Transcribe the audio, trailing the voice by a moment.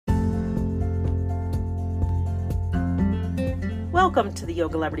Welcome to the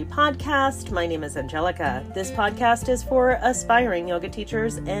Yoga Celebrity Podcast. My name is Angelica. This podcast is for aspiring yoga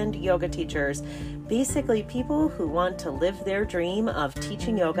teachers and yoga teachers. Basically, people who want to live their dream of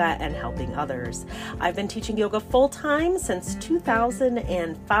teaching yoga and helping others. I've been teaching yoga full-time since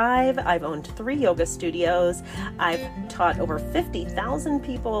 2005. I've owned 3 yoga studios. I've taught over 50,000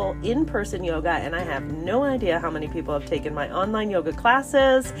 people in-person yoga, and I have no idea how many people have taken my online yoga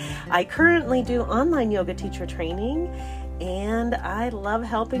classes. I currently do online yoga teacher training, and I love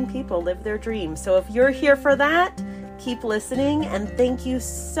helping people live their dreams. So if you're here for that, keep listening, and thank you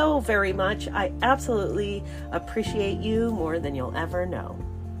so very much. I absolutely appreciate you more than you'll ever know.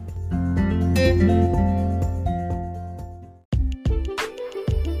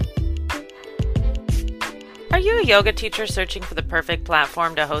 Are you a yoga teacher searching for the perfect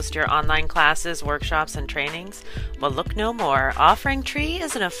platform to host your online classes, workshops, and trainings? Well, look no more. Offering Tree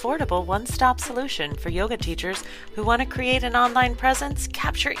is an affordable one-stop solution for yoga teachers who want to create an online presence,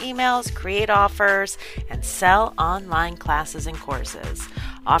 capture emails, create offers, and sell online classes and courses.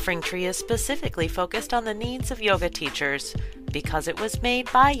 Offering Tree is specifically focused on the needs of yoga teachers because it was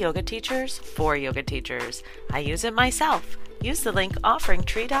made by yoga teachers for yoga teachers. I use it myself. Use the link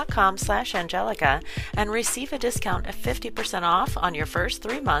offeringtree.com/Angelica and receive a discount of 50% off on your first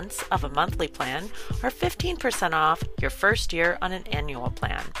 3 months of a monthly plan or 15% off your first year on an annual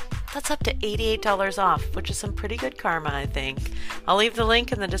plan. That's up to $88 off, which is some pretty good karma, I think. I'll leave the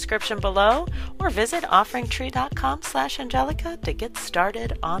link in the description below or visit offeringtree.com/Angelica to get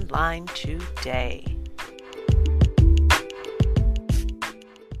started online today.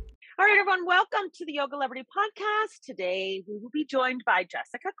 All right, everyone, welcome to the Yoga Celebrity Podcast. Today, we will be joined by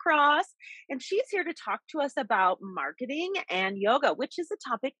Jessica Cross, and she's here to talk to us about marketing and yoga, which is a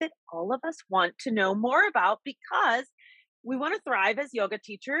topic that all of us want to know more about because we want to thrive as yoga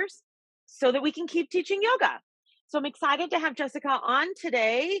teachers so that we can keep teaching yoga. So I'm excited to have Jessica on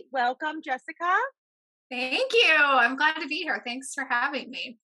today. Welcome, Jessica. Thank you. I'm glad to be here. Thanks for having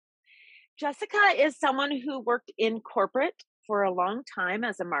me. Jessica is someone who worked in corporate for a long time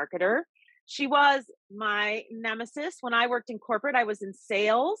as a marketer. She was my nemesis. When I worked in corporate, I was in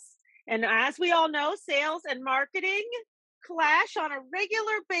sales. And as we all know, sales and marketing clash on a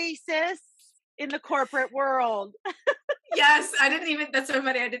regular basis in the corporate world. Yes, that's so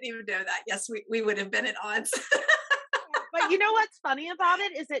funny. I didn't even know that. Yes, we would have been at odds. But you know what's funny about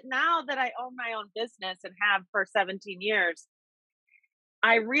it is that now that I own my own business and have for 17 years,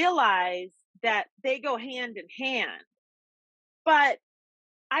 I realize that they go hand in hand. But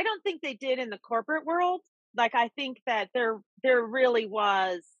I don't think they did in the corporate world. Like, I think that there really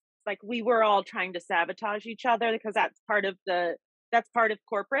was, like, we were all trying to sabotage each other because that's part of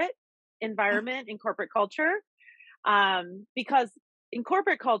corporate environment and corporate culture. Because in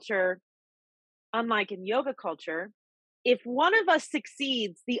corporate culture, unlike in yoga culture, if one of us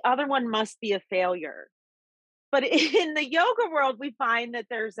succeeds, the other one must be a failure. But in the yoga world, we find that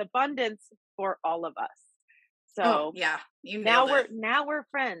there's abundance for all of us. So yeah, now we're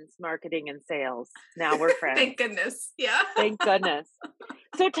friends, marketing and sales. Now we're friends. Thank goodness. Yeah. Thank goodness.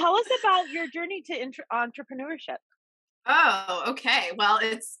 So tell us about your journey to entrepreneurship. Oh, okay. Well,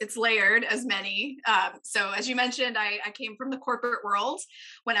 it's layered as many. So as you mentioned, I came from the corporate world.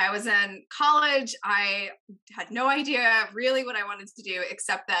 When I was in college, I had no idea really what I wanted to do,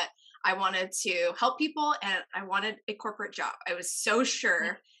 except that I wanted to help people and I wanted a corporate job. I was so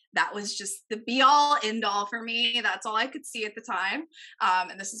sure that was just the be all end all for me. That's all I could see at the time.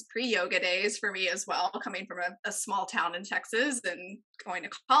 And this is pre-yoga days for me as well, coming from a small town in Texas and going to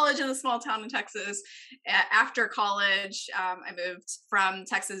college in a small town in Texas. After college, I moved from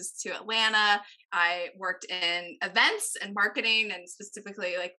Texas to Atlanta. I worked in events and marketing and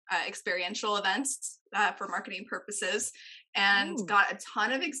specifically like experiential events for marketing purposes. And got a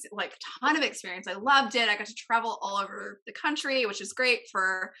ton of experience. I loved it. I got to travel all over the country, which is great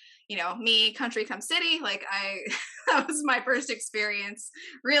for, me, country come city. Like that was my first experience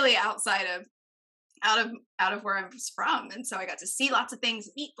really outside of out of where I was from. And so I got to see lots of things,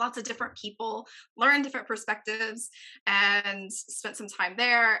 meet lots of different people, learn different perspectives, and spent some time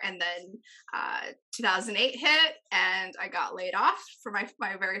there. And then 2008 hit and I got laid off for my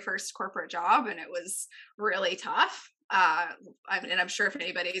very first corporate job. And it was really tough. And I'm sure if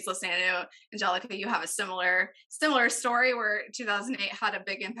anybody's listening, I know, Angelica, you have a similar story where 2008 had a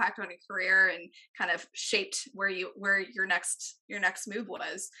big impact on your career and kind of shaped where your next move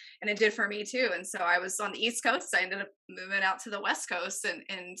was. And it did for me too. And so I was on the East Coast. I ended up moving out to the West Coast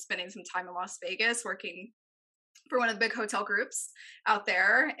and spending some time in Las Vegas working for one of the big hotel groups out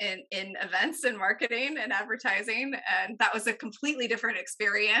there in events and marketing and advertising. And that was a completely different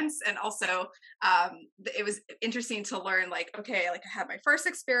experience. And also, it was interesting to learn, like, okay, like I had my first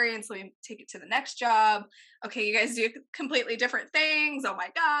experience, let me take it to the next job. Okay, you guys do completely different things. Oh my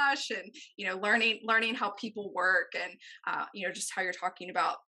gosh. And, learning how people work and, just how you're talking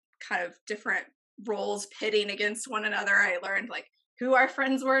about kind of different roles pitting against one another. I learned like who our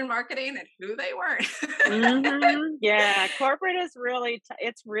friends were in marketing and who they weren't. Yeah, corporate is really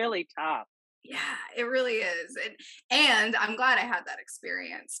it's really tough. Yeah, it really is. And I'm glad I had that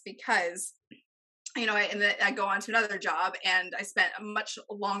experience because I go on to another job and I spent a much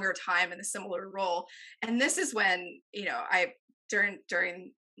longer time in a similar role. And this is when, I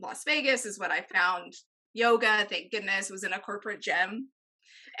during Las Vegas is when I found yoga. Thank goodness, was in a corporate gym.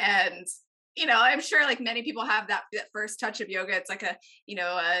 And I'm sure like many people have that first touch of yoga. It's like a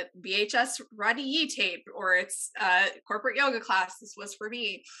VHS Roddy Yee tape, or it's a corporate yoga class. This was for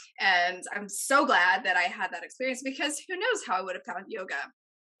me. And I'm so glad that I had that experience, because who knows how I would have found yoga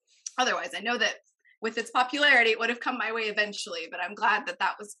otherwise. I know that with its popularity, it would have come my way eventually, but I'm glad that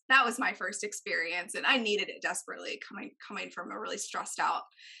that was my first experience, and I needed it desperately, coming from a really stressed out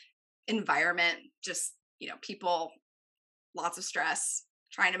environment. Just, people, lots of stress,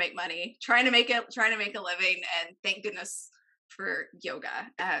 trying to make money, trying to make a living, and thank goodness for yoga.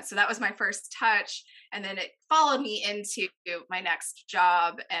 So that was my first touch, and then it followed me into my next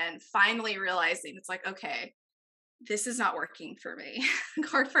job, and finally realizing it's like, okay, this is not working for me.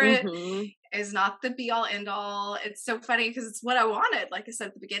 Corporate Hmm. is not the be all end all. It's so funny because it's what I wanted. Like I said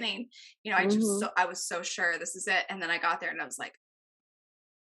at the beginning, Hmm. I was so sure this is it, and then I got there and I was like,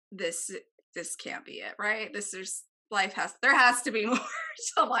 this can't be it, right? There has to be more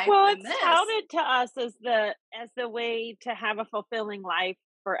to life Well, than it's this. touted to us as the way to have a fulfilling life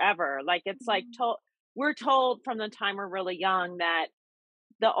forever. Like it's like Mhm. we're told from the time we're really young that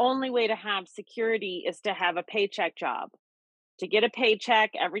the only way to have security is to have a paycheck job, to get a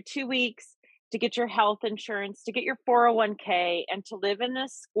paycheck every 2 weeks, to get your health insurance, to get your 401k, and to live in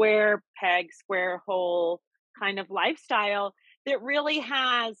this square peg, square hole kind of lifestyle that really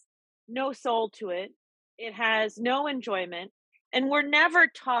has no soul to it. It has no enjoyment. And we're never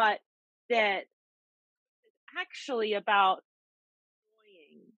taught that actually about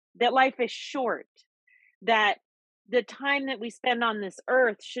enjoying, that life is short, that the time that we spend on this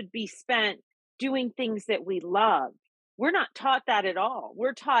earth should be spent doing things that we love. We're not taught that at all.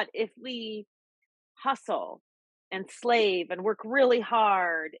 We're taught if we hustle and slave and work really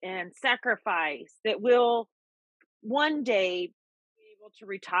hard and sacrifice, that we'll one day be able to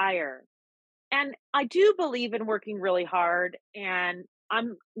retire. And I do believe in working really hard, and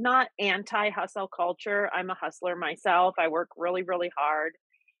I'm not anti hustle culture. I'm a hustler myself. I work really, really hard.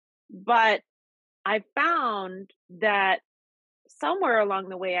 But I found that somewhere along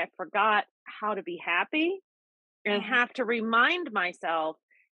the way, I forgot how to be happy, and Mm, have to remind myself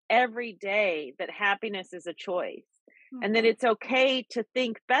every day that happiness is a choice, and that mhm. it's okay to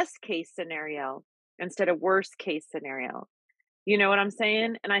think best case scenario instead of worst case scenario. You know what I'm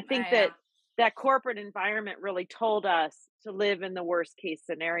saying? And I think that Yeah. that corporate environment really told us to live in the worst case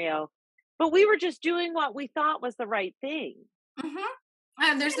scenario, but we were just doing what we thought was the right thing. Mhm.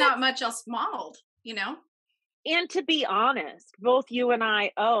 And there's And not it's much else modeled. and to be honest, both you and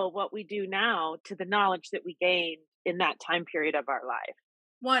I owe what we do now to the knowledge that we gained in that time period of our life.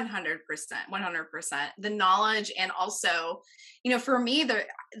 100%, 100%. The knowledge, and also, for me,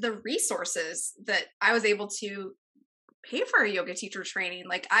 the resources that I was able to pay for a yoga teacher training,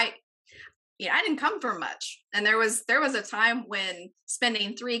 like I didn't come from much. And there was a time when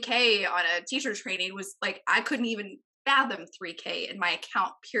spending 3K on a teacher training was like I couldn't even fathom 3K in my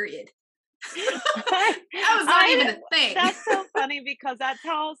account, period. That was not I even a thing. That's so funny because that's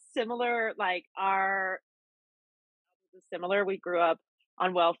how similar like our similar. We grew up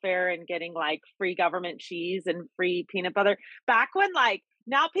on welfare and getting like free government cheese and free peanut butter. Back when like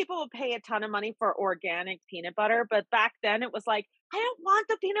now people will pay a ton of money for organic peanut butter, but back then it was like, I don't want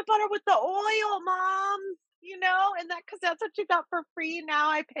the peanut butter with the oil, mom, and because that's what you got for free. Now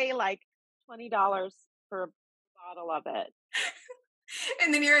I pay like $20 for a bottle of it.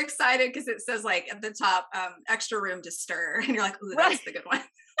 And then you're excited because it says like at the top, extra room to stir. And you're like, ooh, Right. that's the good one.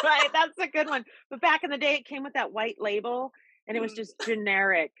 Right. That's a good one. But back in the day, it came with that white label and it was Mm. just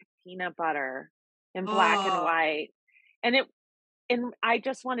generic peanut butter in black and Oh, white. And I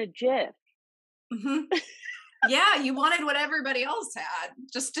just wanted Jif. hmm, yeah. You wanted what everybody else had,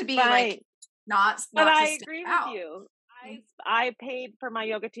 just to be like Right. But not to I stand agree with out. you. Mm. I paid for my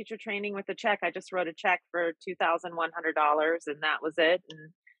yoga teacher training with a check. I just wrote a check for $2,100 and that was it.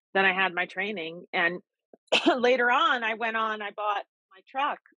 And then I had my training. And later on, I bought my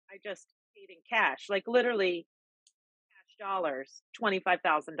truck. I just paid in cash, like literally cash dollars,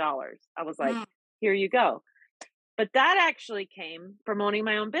 $25,000. I was like, Mm, here you go. But that actually came from owning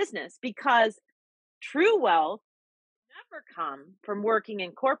my own business because true wealth never come from working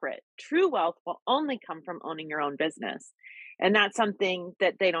in corporate. True wealth will only come from owning your own business. And that's something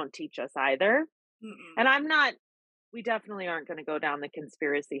that they don't teach us either. mm-mm. And we definitely aren't going to go down the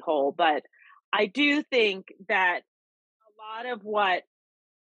conspiracy hole, but I do think that a lot of what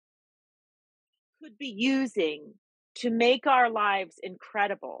could be using to make our lives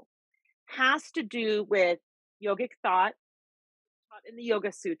incredible has to do with yogic thought taught in the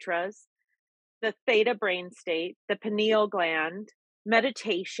Yoga Sutras, the theta brain state, the pineal gland,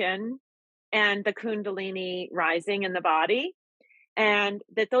 meditation, and the Kundalini rising in the body, and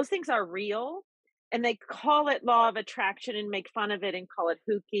that those things are real. And they call it law of attraction and make fun of it and call it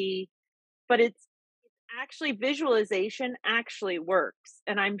hooky, but it's actually visualization actually works.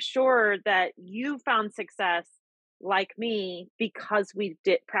 And I'm sure that you found success like me because we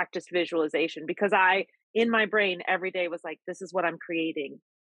did practice visualization because I in my brain every day was like, this is what I'm creating.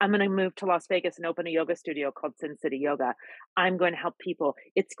 I'm going to move to Las Vegas and open a yoga studio called Sin City Yoga. I'm going to help people.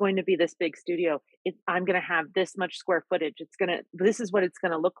 It's going to be this big studio. I'm going to have this much square footage. This is what it's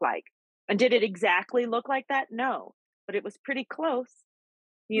going to look like. And did it exactly look like that? No, but it was pretty close,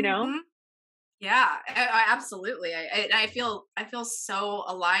 you know? Mhm. Yeah, absolutely. I feel so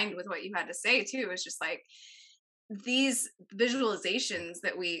aligned with what you had to say too. It's just like these visualizations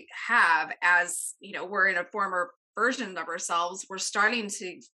that we have as, we're in a former version of ourselves, we're starting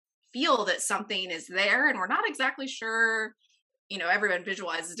to feel that something is there and we're not exactly sure, everyone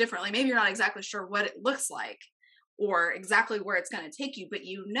visualizes differently. Maybe you're not exactly sure what it looks like or exactly where it's going to take you, but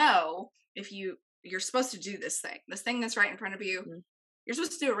if you're supposed to do this thing that's right in front of you, Mhm. you're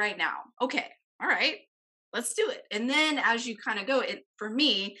supposed to do it right now. Okay. All right. Let's do it. And then as you kind of go, for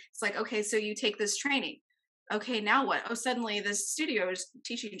me, it's like, okay, so you take this training. Okay, now what? Oh, suddenly this studio's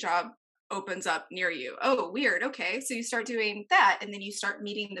teaching job opens up near you. Oh, weird. Okay. So you start doing that and then you start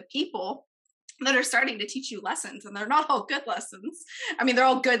meeting the people that are starting to teach you lessons, and they're not all good lessons. I mean, they're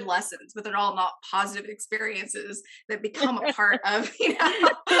all good lessons, but they're all not positive experiences that become a part of,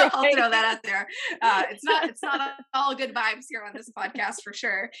 I'll throw Right. that out there. It's not all good vibes here on this podcast for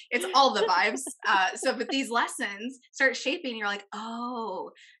sure. It's all the vibes. But these lessons start shaping. You're like, oh,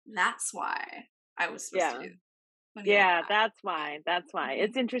 that's why I was supposed to Yeah. do when you look Yeah, back. that's why. That's why. Mhm.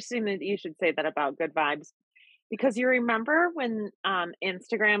 It's interesting that you should say that about good vibes because you remember when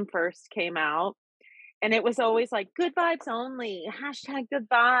Instagram first came out and it was always like good vibes only, hashtag good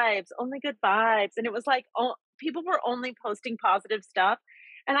vibes, only good vibes. And it was like people were only posting positive stuff.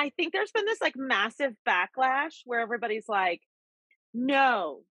 And I think there's been this like massive backlash where everybody's like,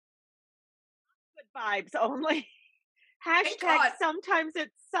 no, good vibes only. Thank Hashtag God. sometimes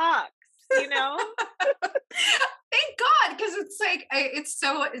it sucks, you know? Thank God, because it's like it's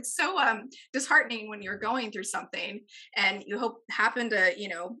so disheartening when you're going through something and you hope happen to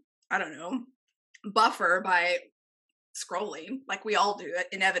I don't know buffer by scrolling like we all do it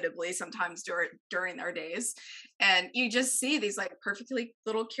inevitably sometimes during our days, and you just see these like perfectly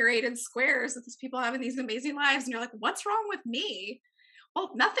little curated squares of these people having these amazing lives, and you're like, what's wrong with me?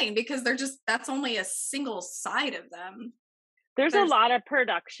 Well, nothing, because that's only a single side of them. There's a There's lot of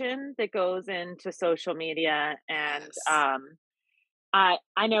production that goes into social media, and, yes.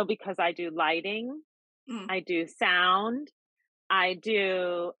 I know because I do lighting, Mm. I do sound, I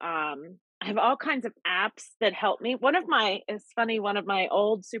have all kinds of apps that help me. It's funny, one of my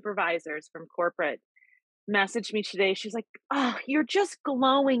old supervisors from corporate messaged me today. She's like, "Oh, you're just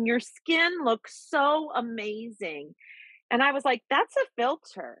glowing. Your skin looks so amazing." And I was like, "That's a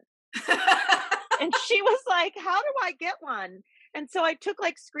filter." And she was like, "How do I get one?" And so I took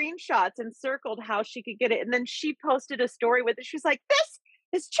like screenshots and circled how she could get it. And then she posted a story with it. She was like, "This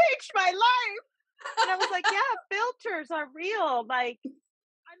has changed my life." And I was like, "Yeah, filters are real." Like,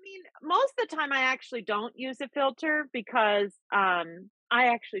 I mean, most of the time I actually don't use a filter because I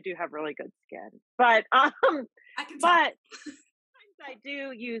actually do have really good skin. But I can tell. but sometimes I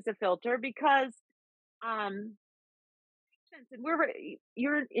do use a filter because um and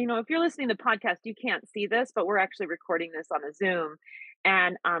if you're listening to the podcast, you can't see this, but we're actually recording this on a Zoom,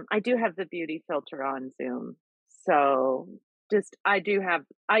 and I do have the beauty filter on Zoom. So just I do have.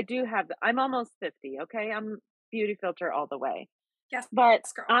 I'm almost 50. Okay, I'm beauty filter all the way. Yes, But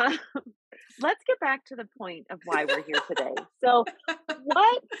girl. let's get back to the point of why we're here today. So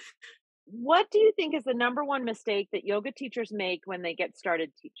what what do you think is the number one mistake that yoga teachers make when they get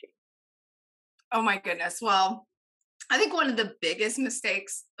started teaching? Oh my goodness. Well, I think one of the biggest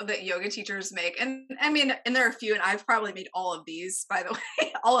mistakes that yoga teachers make, and I mean, and there are a few, and I've probably made all of these, by the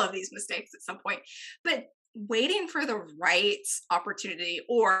way, all of these mistakes at some point, but waiting for the right opportunity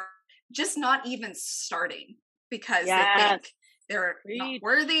or just not even starting because they think Yes. they're not Preach.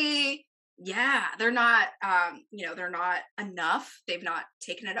 worthy. Yeah, they're not, they're not enough. They've not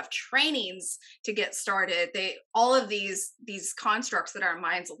taken enough trainings to get started. All of these constructs that our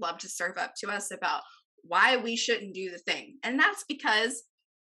minds love to serve up to us about why we shouldn't do the thing. And that's because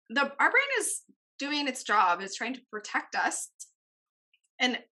our brain is doing its job, is trying to protect us.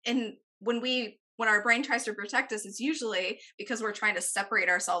 And when our brain tries to protect us, it's usually because we're trying to separate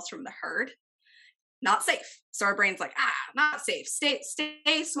ourselves from the herd. Not safe. So our brain's like, not safe. Stay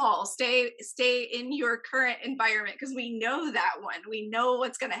small. Stay in your current environment because we know that one. We know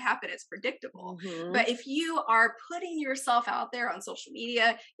what's going to happen. It's predictable. Mm-hmm. But if you are putting yourself out there on social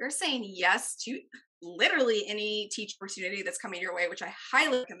media, you're saying yes to literally any teach opportunity that's coming your way, which I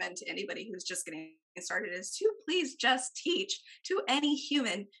highly recommend to anybody who's just getting started, is to please just teach to any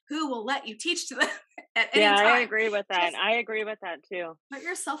human who will let you teach to them at any time. I agree with that. I agree with that too. Put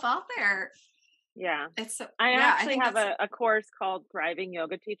yourself out there. Yeah. It's so, I yeah, actually have a course called Thriving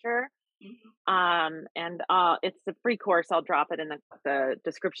Yoga Teacher. Mm-hmm. And it's a free course. I'll drop it in the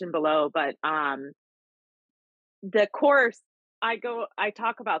description below. But the course, I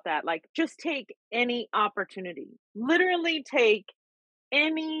talk about that. Like, just take any opportunity. Literally take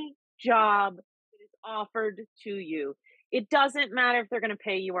any job that is offered to you. It doesn't matter if they're going to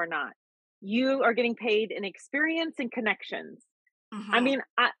pay you or not. You are getting paid in experience and connections. Mm-hmm. I mean,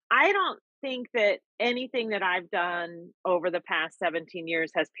 I don't think that anything that I've done over the past 17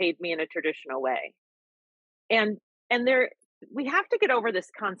 years has paid me in a traditional way. And we have to get over this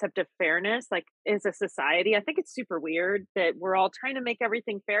concept of fairness, like, as a society. I think it's super weird that we're all trying to make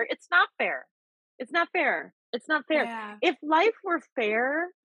everything fair. It's not fair. It's not fair. It's not fair. Yeah. If life were fair,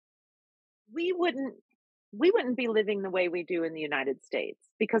 we wouldn't be living the way we do in the United States,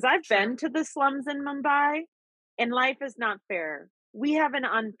 because I've been to the slums in Mumbai, and life is not fair. We have an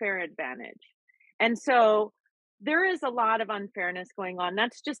unfair advantage. And so there is a lot of unfairness going on.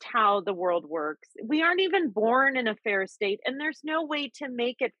 That's just how the world works. We aren't even born in a fair state, and there's no way to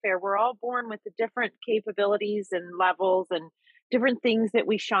make it fair. We're all born with the different capabilities and levels and different things that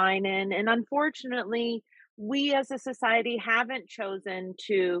we shine in. And unfortunately, we as a society haven't chosen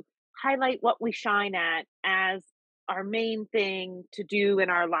to highlight what we shine at as our main thing to do in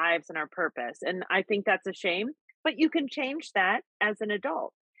our lives and our purpose. And I think that's a shame, but you can change that as an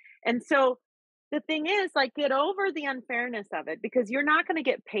adult. And so the thing is, like, get over the unfairness of it, because you're not going to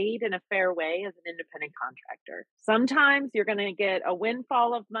get paid in a fair way as an independent contractor. Sometimes you're going to get a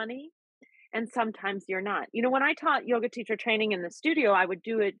windfall of money, and sometimes you're not. You know, when I taught yoga teacher training in the studio, I would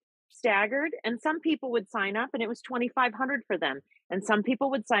do it staggered, and some people would sign up and it was $2,500 for them, and some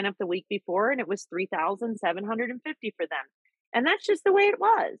people would sign up the week before and it was $3,750 for them. And that's just the way it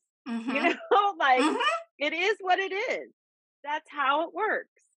was. Mm-hmm. You know, like, Mm-hmm. it is what it is. That's how it works.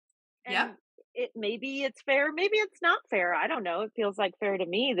 And Yep. Maybe it's fair, maybe it's not fair. I don't know. It feels like fair to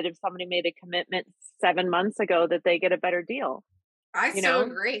me that if somebody made a commitment 7 months ago, that they get a better deal. I so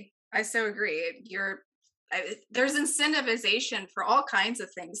agree. There's incentivization for all kinds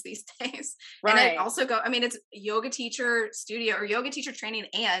of things these days. Right. And I also it's yoga teacher studio or yoga teacher training,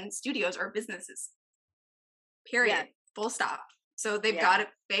 and studios are businesses. Period. Yes. Full stop. So they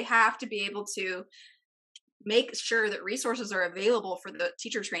have to be able to make sure that resources are available for the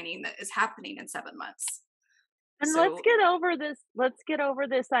teacher training that is happening in 7 months. And let's get over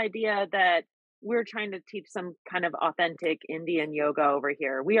this idea that we're trying to teach some kind of authentic Indian yoga over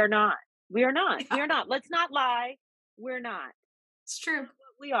here. We are not. We are not. We are not. Let's not lie. We're not. It's true.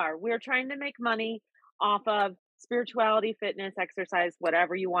 We are. We're trying to make money off of spirituality, fitness, exercise,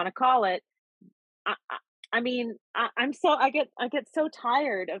 whatever you want to call it. I get so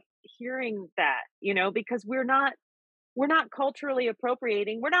tired of hearing that, you know, because we're not culturally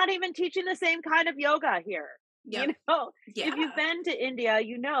appropriating. We're not even teaching the same kind of yoga here. Yep. You know, Yeah. if you've been to India,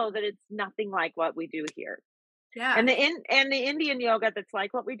 you know that it's nothing like what we do here. Yeah. And the Indian yoga that's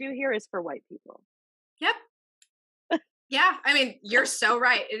like what we do here is for white people. Yep. Yeah. I mean, you're so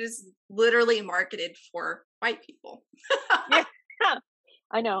right. It is literally marketed for white people. Yeah.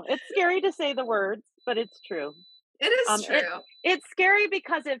 I know. It's scary to say the words, but it's true. It is true. It's scary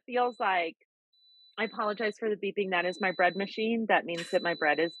because it feels like, I apologize for the beeping. That is my bread machine. That means that my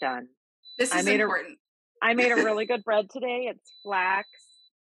bread is done. This is important. I made a really good bread today. It's flax,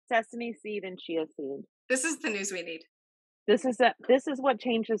 sesame seed, and chia seed. This is the news we need. This is what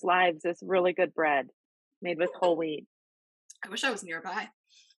changes lives. This really good bread made with whole wheat. I wish I was nearby.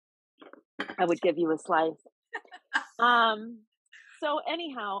 I would give you a slice. Um, so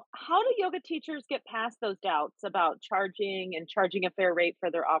anyhow, how do yoga teachers get past those doubts about charging a fair rate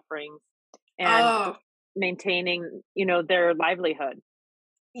for their offerings and Oh, maintaining, their livelihood?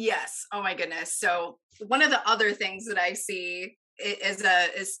 yes. Oh my goodness. So one of the other things that I see is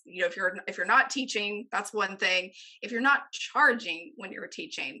if you're not teaching, that's one thing. If you're not charging when you're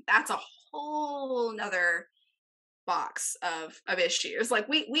teaching, that's a whole nother box of issues. Like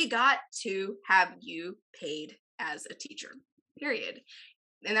we got to have you paid as a teacher. Period.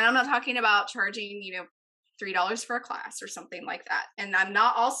 And then I'm not talking about charging, $3 for a class or something like that. And I'm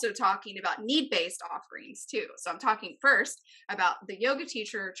not also talking about need-based offerings too. So I'm talking first about the yoga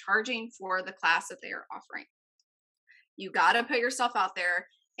teacher charging for the class that they are offering. You got to put yourself out there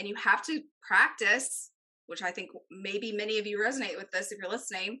and you have to practice, which I think maybe many of you resonate with this if you're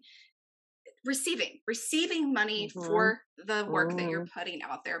listening, receiving money Mhm. for the work that you're Mhm. putting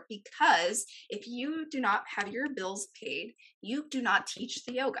out there, because if you do not have your bills paid, you do not teach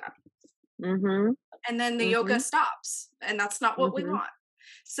the yoga, Mhm. and then the yoga Mhm. stops, and that's not what we Mhm. want.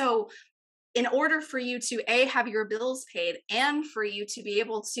 So in order for you to have your bills paid and for you to be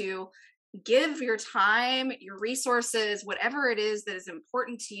able to give your time, your resources, whatever it is that is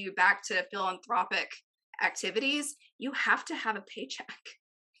important to you back to philanthropic activities, you have to have a paycheck.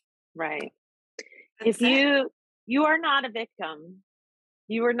 Right. If That's it. you are not a victim.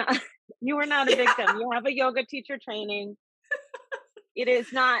 You are not you are not a victim. Yeah. You have a yoga teacher training. It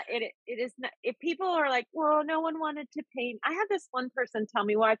is not it is not if people are like, "Well, no one wanted to pay." I had this one person tell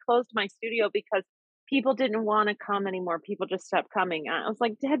me, "Well, I closed my studio because people didn't wanna come anymore. People just stopped coming." I was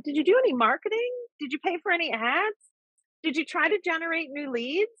like, Did you do any marketing? Did you pay for any ads? Did you try to generate new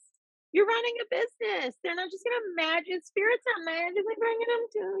leads? You're running a business. They're not just gonna spirits not magically bringing them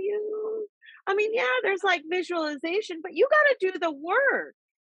to you." I mean, yeah, there's, like, visualization, but you gotta do the work.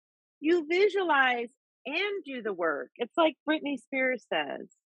 You visualize and do the work. It's like Britney Spears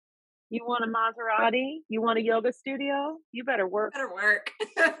says, "You want a Maserati? You want a yoga studio? You better work, Better work.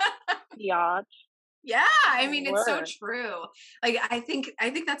 biatch. Yeah, You I better mean it's so work." true. Like I think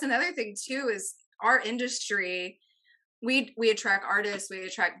that's another thing too is our industry. We attract artists, we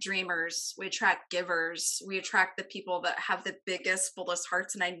attract dreamers, we attract givers, we attract the people that have the biggest, fullest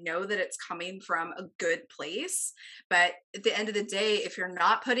hearts. And I know that it's coming from a good place. But at the end of the day, if you're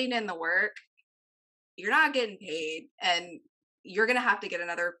not putting in the work, you're not getting paid. And you're gonna have to get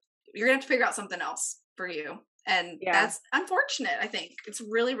another, you're gonna have to figure out something else for you. And Yeah. that's unfortunate. I think it's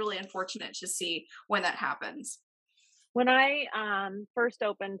really, really unfortunate to see when that happens. When I, first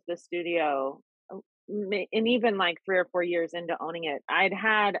opened the studio, and even, like, 3 or 4 years into owning it, I'd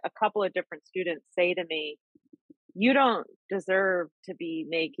had a couple of different students say to me, "You don't deserve to be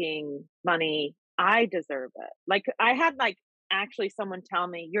making money. I deserve it." Like, I had, like, actually someone tell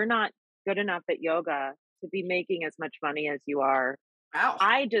me, "You're not good enough at yoga to be making as much money as you are. Wow.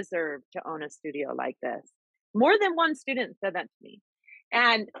 I deserve to own a studio like this." More than one student said that to me.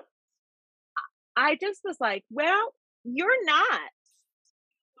 And I just was like, "Well, you're not."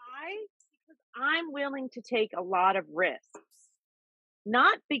 Why? Because I'm willing to take a lot of risks.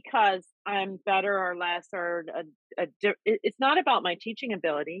 Not because I'm better or less or it's not about my teaching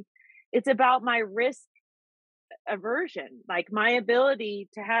ability. It's about my risk aversion, like my ability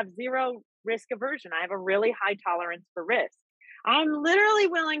to have zero risk aversion. I have a really high tolerance for risk. I'm literally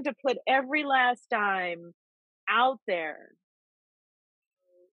willing to put every last dime out there,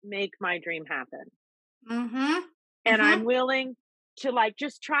 make my dream happen. Mm-hmm. And Mm-hmm. I'm willing to, like,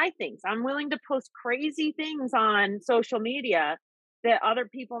 just try things. I'm willing to post crazy things on social media that other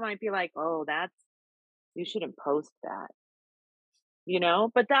people might be like, "Oh, that's you shouldn't post that."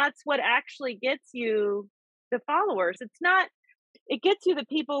 But that's what actually gets you the followers. It's not it gets you the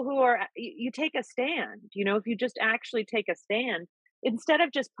people who are you take a stand, if you just actually take a stand instead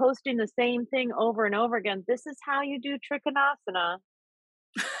of just posting the same thing over and over again. This is how you do trikonasana,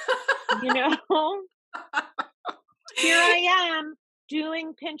 you know? Here I am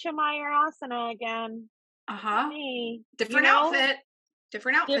doing Pincha Mayurasana again. Look at Uh-huh. me, Different outfit.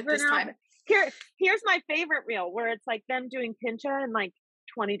 Different outfit different this outfit. time. Here's my favorite reel where it's like them doing Pincha in like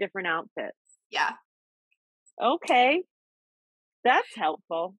 20 different outfits. Yeah. Okay, that's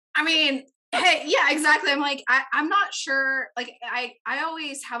helpful. I mean, hey, yeah, exactly. I'm like, I'm not sure. Like, I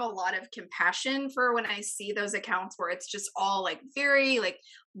always have a lot of compassion for when I see those accounts where it's just all like very like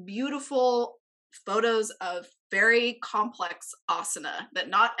beautiful photos of very complex asana that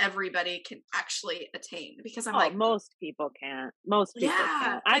not everybody can actually attain. Because I'm Oh, like, most people can't. Most people yeah,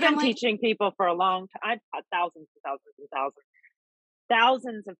 can't. I've like I'm been like, teaching people for a long time. I've taught thousands and thousands and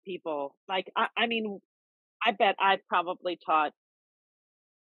thousands of people. Like, I mean, I bet I've probably taught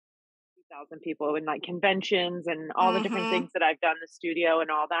thousand people in like conventions and all the different Mm-hmm. things that I've done, the studio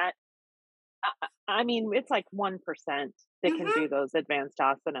and all that. I mean, it's like 1% that can Mm-hmm. do those advanced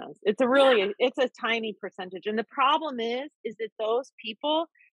asanas. Yeah. It's a tiny percentage. And the problem is that those people,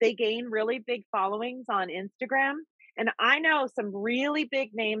 they gain really big followings on Instagram. And I know some really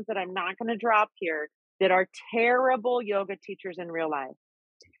big names that I'm not going to drop here that are terrible yoga teachers in real life,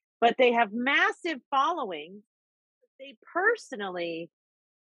 but they have massive followings. They personally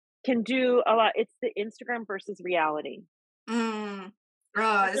can do a lot. It's the Instagram versus reality. Mm. Oh,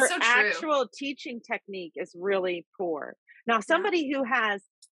 But it's their so true. actual teaching technique is really poor. Now, Yeah. somebody who has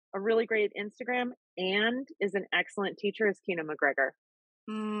a really great Instagram and is an excellent teacher is Kina McGregor.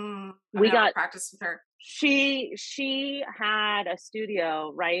 I've We never got practiced with her. she had a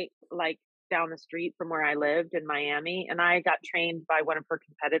studio right like down the street from where I lived in Miami, and I got trained by one of her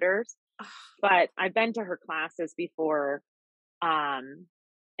competitors. But I've been to her classes before, and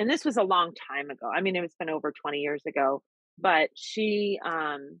this was a long time ago. I mean, it's been over 20 years ago, but she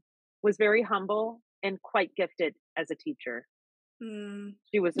was very humble and quite gifted as a teacher. Mm.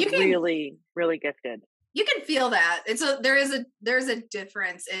 She was You can really, really gifted. you can feel that. There's a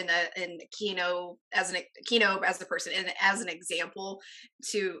difference in Kino as a person and as an example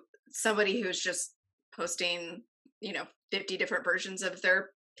to somebody who's just posting, 50 different versions of their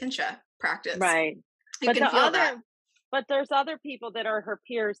pincha practice. Right. You But can the feel that. other but there's other people that are her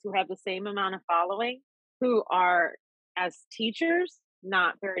peers who have the same amount of following who are as teachers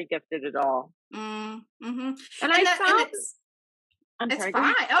not very gifted at all. Mm-hmm. And I And found I'm it's sorry, go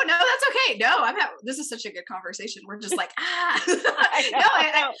fine. ahead. Oh no, that's okay. No, this is such a good conversation. We're just like, no, I know,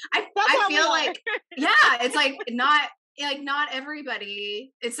 I know. That's I how we feel are. like, yeah, it's not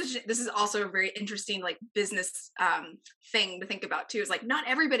everybody. This is also a very interesting like business thing to think about too. Is like not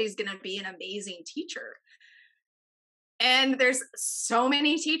everybody's gonna be an amazing teacher. And there's so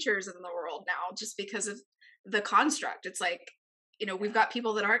many teachers in the world now just because of the construct. It's like, we've got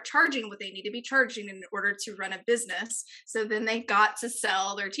people that aren't charging what they need to be charging in order to run a business. So then they got to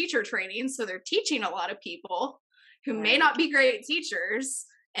sell their teacher training. So they're teaching a lot of people who may Right. not be great teachers.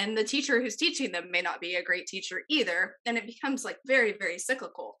 And the teacher who's teaching them may not be a great teacher either. And it becomes like very, very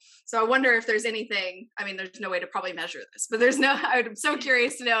cyclical. So I wonder if there's anything, I mean, there's no way to probably measure this, but I'm so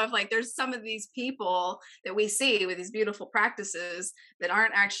curious to know if like there's some of these people that we see with these beautiful practices that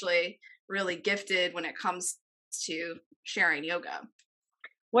aren't actually really gifted when it comes to sharing yoga.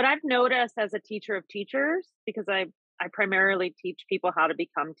 What I've noticed as a teacher of teachers, because I primarily teach people how to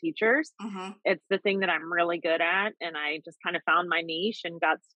become teachers. Mm-hmm. It's the thing that I'm really good at, and I just kind of found my niche and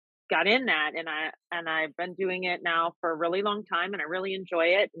got in that, and I've been doing it now for a really long time, and I really enjoy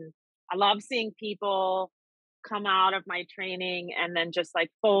it, and I love seeing people come out of my training and then just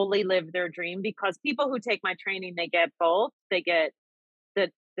like fully live their dream, because people who take my training, they get both. They get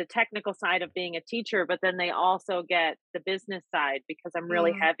the technical side of being a teacher, but then they also get the business side because I'm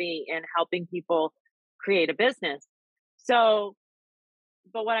really Mm. heavy in helping people create a business. So,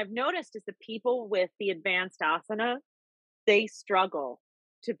 but what I've noticed is the people with the advanced asana, they struggle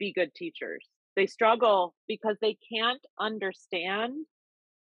to be good teachers. They struggle because they can't understand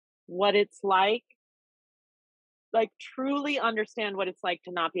what it's like truly understand what it's like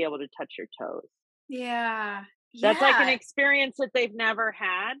to not be able to touch your toes. Yeah. That's like an Yeah. experience that they've never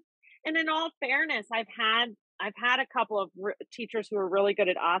had. And in all fairness, I've had a couple of teachers who are really good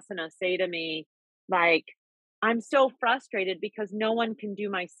at asana say to me like, I'm so frustrated because no one can do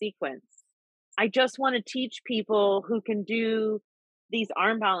my sequence. I just want to teach people who can do these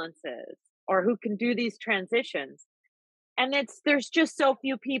arm balances or who can do these transitions. And there's just so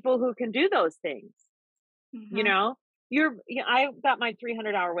few people who can do those things. You Mm-hmm. know, I got my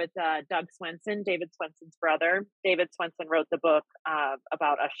 300 hour with Doug Swenson, David Swenson's brother. David Swenson wrote the book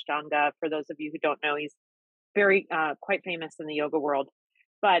about Ashtanga. For those of you who don't know, he's very quite famous in the yoga world.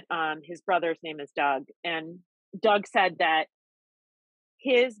 But his brother's name is Doug, and Doug said that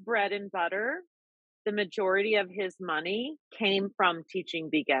his bread and butter, the majority of his money came from teaching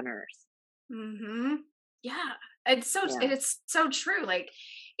beginners. Mm-hmm. Yeah. Yeah, It's so true. Like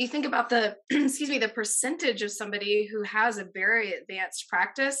you think about the excuse me, the percentage of somebody who has a very advanced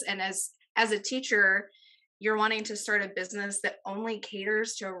practice, and as a teacher, you're wanting to start a business that only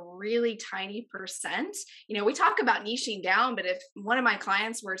caters to a really tiny percent. We talk about niching down, but if one of my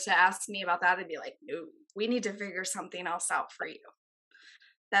clients were to ask me about that, I'd be like, no, we need to figure something else out for you.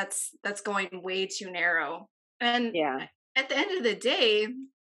 That's going way too narrow. And yeah. at the end of the day,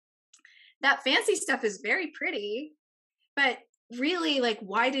 that fancy stuff is very pretty, but really, like,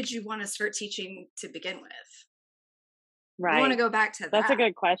 why did you want to start teaching to begin with? We want to Right. go back to That's a that.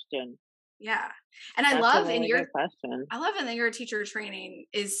 good question. Yeah. And I That's a love in really your, good question. I love in that your teacher training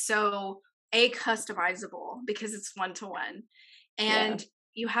is so a customizable because it's one to one. Yeah. And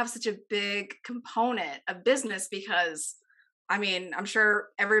you have such a big component of business because I mean, I'm sure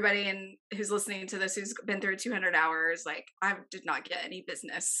everybody who's listening to this who's been through 200 hours, like I did not get any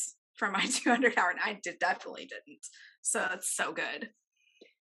business from my 200 hour and definitely didn't. So it's so good.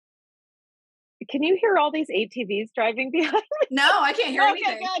 Can you hear all these ATVs driving behind me? No, I can't hear Okay,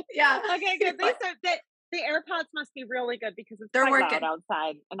 anything. good. Yeah. Okay, good. The AirPods must be really good because it's They're quite working. loud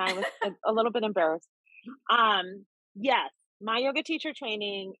outside, and I was a little bit embarrassed. Yes, my yoga teacher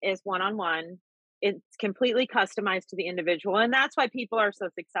training is one-on-one. It's completely customized to the individual, and that's why people are so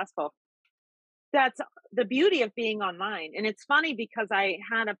successful. That's the beauty of being online. And it's funny because I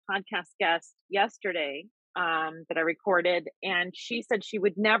had a podcast guest yesterday that I recorded, and she said she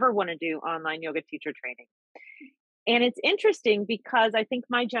would never want to do online yoga teacher training. And it's interesting because I think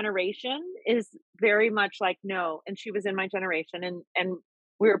my generation is very much like, no. And she was in my generation, and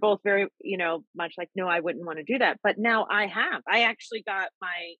we were both very, much like, no, I wouldn't want to do that. But now I actually got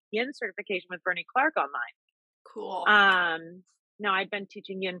my yin certification with Bernie Clark online. Cool. Now I'd been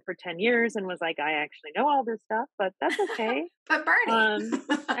teaching yin for 10 years and was like, I actually know all this stuff, but that's okay. But Bernie,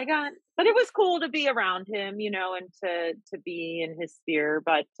 but it was cool to be around him, and to be in his sphere.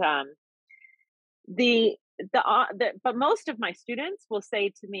 But but most of my students will say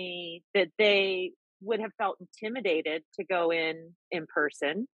to me that they would have felt intimidated to go in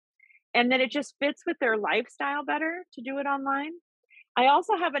person, and that it just fits with their lifestyle better to do it online. I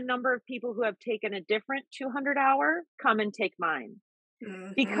also have a number of people who have taken a different 200-hour come and take mine,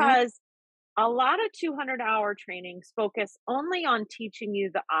 because a lot of 200-hour trainings focus only on teaching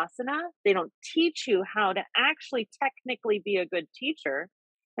you the asana. They don't teach you how to actually technically be a good teacher,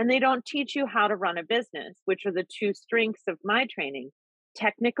 and they don't teach you how to run a business, which are the two strengths of my training.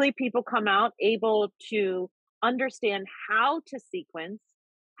 Technically, people come out able to understand how to sequence,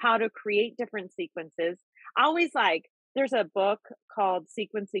 how to create different sequences. I always there's a book called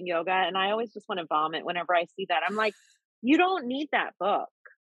Sequencing Yoga, and I always just want to vomit whenever I see that. I'm like, you don't need that book.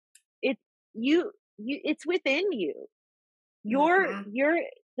 It's it's within you.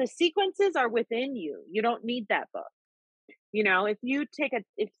 The sequences are within you. You don't need that book.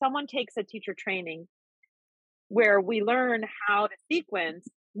 If someone takes a teacher training where we learn how to sequence,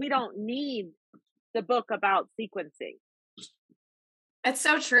 we don't need the book about sequencing. It's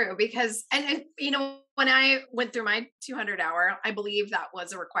so true because, and when I went through my 200-hour, I believe that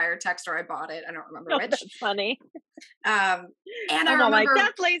was a required text, or I bought it. I don't remember which. That's funny. And I remember, like,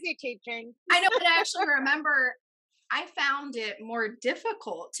 that's lazy teaching. I know, but I actually remember I found it more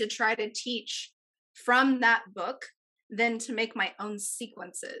difficult to try to teach from that book than to make my own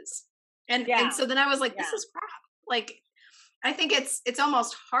sequences. And so then I was like, this is crap. Like, I think it's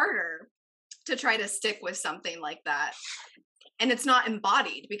almost harder to try to stick with something like that. And it's not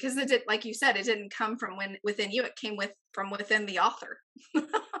embodied because like you said, it didn't come from within you. It came from within the author.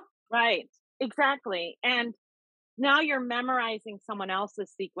 Right. Exactly. And now you're memorizing someone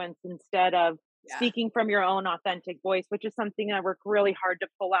else's sequence instead of speaking from your own authentic voice, which is something I work really hard to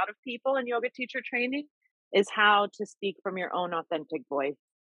pull out of people in yoga teacher training, is how to speak from your own authentic voice.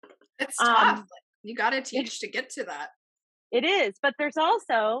 It's tough. You got to teach to get to that. It is. But there's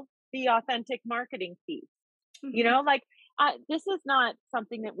also the authentic marketing piece. This is not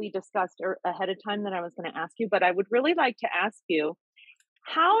something that we discussed ahead of time that I was going to ask you, but I would really like to ask you,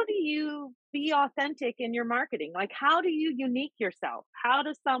 how do you be authentic in your marketing? Like, how do you unique yourself? How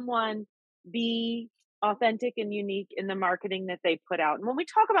does someone be authentic and unique in the marketing that they put out? And when we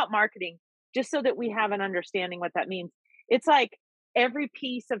talk about marketing, just so that we have an understanding what that means, it's like every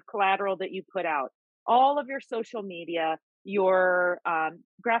piece of collateral that you put out, all of your social media, your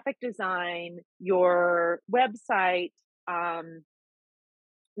graphic design, your website,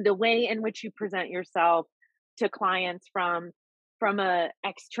 the way in which you present yourself to clients from a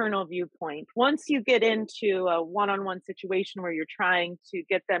external viewpoint. Once you get into a one-on-one situation where you're trying to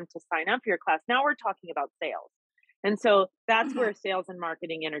get them to sign up for your class, now we're talking about sales. And so that's where sales and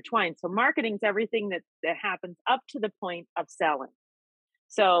marketing intertwine. So marketing is everything that happens up to the point of selling.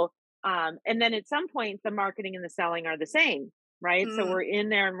 So, and then at some point, the marketing and the selling are the same, right? So we're in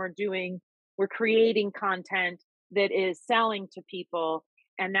there and we're creating content that is selling to people.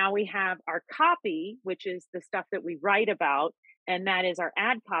 And now we have our copy, which is the stuff that we write about. And that is our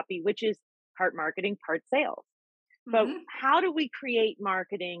ad copy, which is part marketing, part sales. But how do we create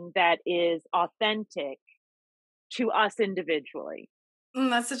marketing that is authentic to us individually?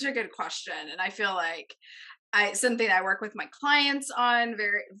 That's such a good question. And I feel like something I work with my clients on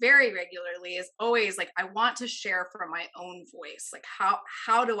very, very regularly is always like, I want to share from my own voice. Like,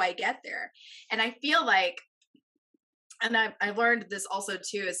 how do I get there? And I feel like, and I've learned this also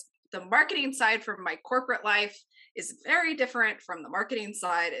too, is the marketing side from my corporate life is very different from the marketing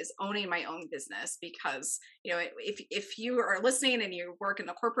side is owning my own business. Because if you are listening and you work in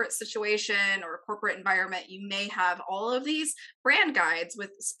a corporate situation or a corporate environment, you may have all of these brand guides with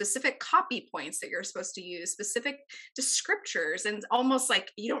specific copy points that you're supposed to use, specific descriptors, and almost like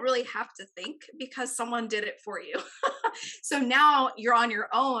you don't really have to think because someone did it for you. So now you're on your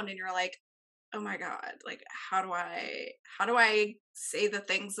own and you're like, oh my God, like how do I say the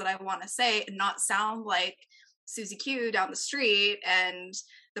things that I want to say and not sound like Susie Q down the street, and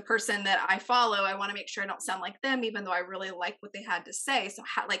the person that I follow, I want to make sure I don't sound like them, even though I really like what they had to say. So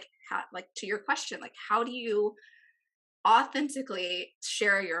like to your question, like how do you authentically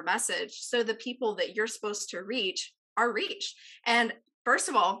share your message so the people that you're supposed to reach are reached? And first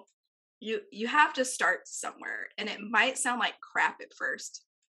of all, you have to start somewhere, and it might sound like crap at first.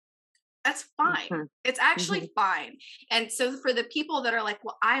 That's fine. Mm-hmm. It's actually Mm-hmm. fine. And so for the people that are like,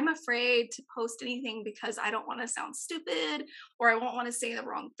 well, I'm afraid to post anything because I don't want to sound stupid or I won't want to say the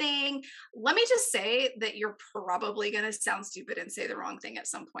wrong thing. Let me just say that you're probably going to sound stupid and say the wrong thing at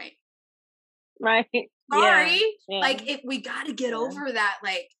some point. Right. Sorry. Yeah. Like we got to get over that.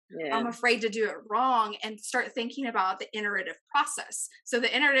 Like, I'm afraid to do it wrong, and start thinking about the iterative process. So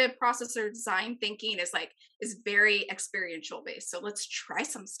the iterative process or design thinking is very experiential based. So let's try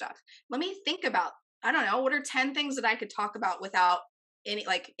some stuff. Let me think about, I don't know, what are 10 things that I could talk about without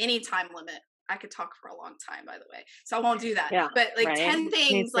any time limit? I could talk for a long time, by the way. So I won't do that. Yeah. But like right. 10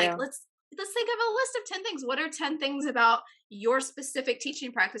 things, like too. let's think of a list of 10 things. What are 10 things about your specific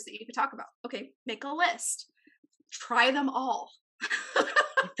teaching practice that you could talk about? Okay, make a list. Try them all.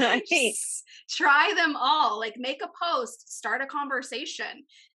 Right. Try them all. Like make a post, start a conversation,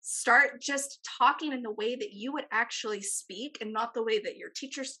 start just talking in the way that you would actually speak and not the way that your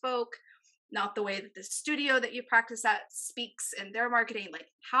teacher spoke, not the way that the studio that you practice at speaks in their marketing. Like,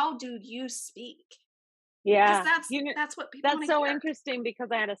 how do you speak? Yeah. That's what people That's so hear. interesting because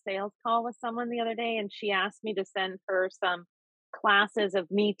I had a sales call with someone the other day and she asked me to send her some classes of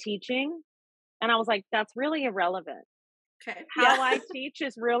me teaching. And I was like, that's really irrelevant. Okay. How Yeah. I teach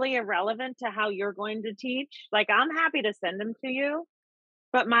is really irrelevant to how you're going to teach. Like, I'm happy to send them to you,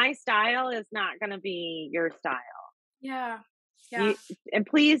 but my style is not going to be your style. Yeah. You, and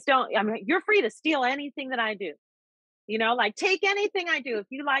please don't, I mean, you're free to steal anything that I do. Like take anything I do. If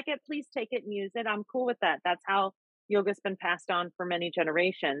you like it, please take it and use it. I'm cool with that. That's how yoga's been passed on for many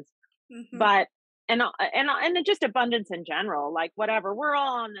generations. Mm-hmm. But and just abundance in general, like whatever. We're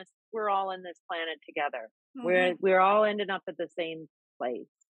all in this planet together. Mm-hmm. We're all ending up at the same place.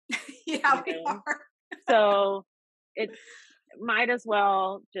 Yeah, we are. So it might as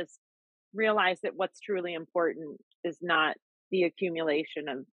well just realize that what's truly important is not the accumulation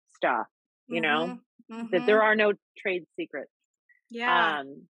of stuff, that there are no trade secrets. Yeah.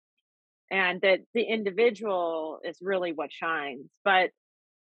 And that the individual is really what shines. But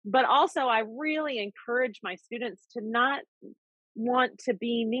also I really encourage my students to not want to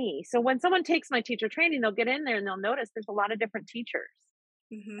be me. So when someone takes my teacher training, they'll get in there and they'll notice there's a lot of different teachers.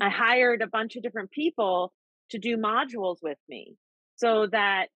 Mm-hmm. I hired a bunch of different people to do modules with me so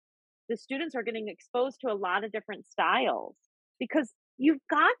that the students are getting exposed to a lot of different styles, because you've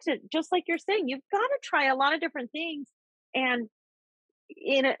got to, just like you're saying, you've got to try a lot of different things. And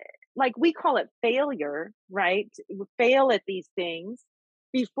like we call it failure, right? We fail at these things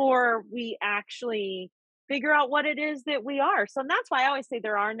before we actually figure out what it is that we are. So that's why I always say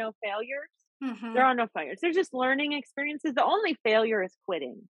there are no failures. Mm-hmm. There are no failures. They're just learning experiences. The only failure is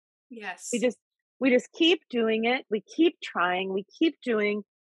quitting. Yes. We just keep doing it. We keep trying. We keep doing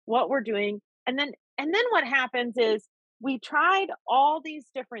what we're doing. And then what happens is we tried all these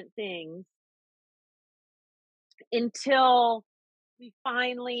different things until we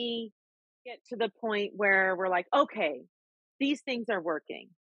finally get to the point where we're like, okay, these things are working.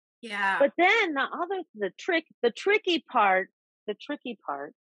 Yeah. But then the tricky part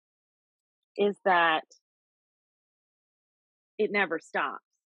is that it never stops.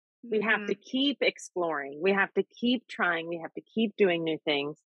 Mm-hmm. We have to keep exploring. We have to keep trying. We have to keep doing new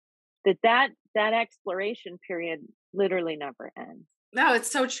things. That exploration period literally never ends. No,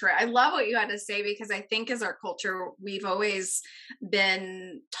 it's so true. I love what you had to say, because I think as our culture, we've always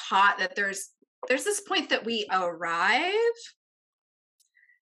been taught that there's this point that we arrive.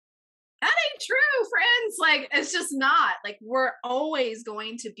 That ain't true, friends. Like, it's just not. Like, we're always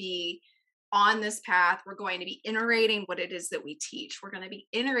going to be on this path. We're going to be iterating what it is that we teach. We're going to be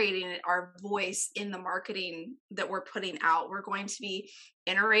iterating our voice in the marketing that we're putting out. We're going to be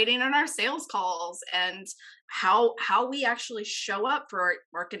iterating in our sales calls and how we actually show up for our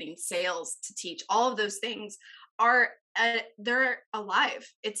marketing, sales, to teach. All of those things are they're alive.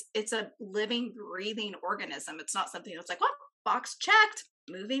 It's a living, breathing organism. It's not something that's like, well, box checked,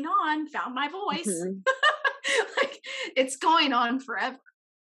 moving on, found my voice. Mhm. Like, it's going on forever.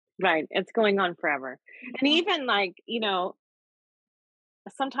 Right. It's going on forever. And Mhm. even like,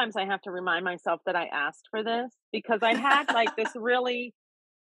 sometimes I have to remind myself that I asked for this because I had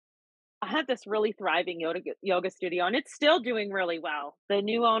this really thriving yoga studio, and it's still doing really well. The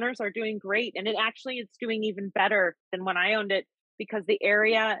new owners are doing great, and it's doing even better than when I owned it because the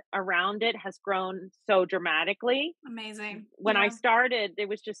area around it has grown so dramatically. Amazing. When I Yeah. started, there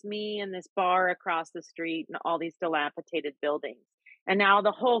was just me and this bar across the street and all these dilapidated buildings. And now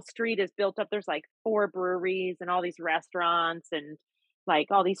the whole street is built up. There's like 4 breweries and all these restaurants and like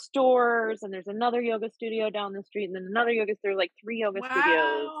all these stores. And there's another yoga studio down the street and then another yoga studio, like 3 yoga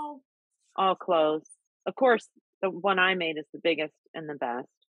studios, Wow. all close. Of course, the one I made is the biggest and the best.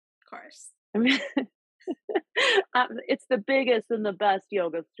 Of course. I mean, it's the biggest and the best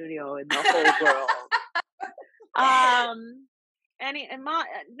yoga studio in the whole world. Um,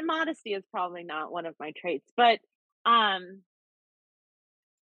 modesty is probably not one of my traits, but thing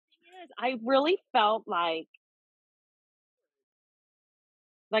is, I really felt like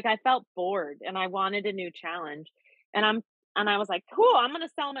I felt bored and I wanted a new challenge, and I was like, cool, I'm gonna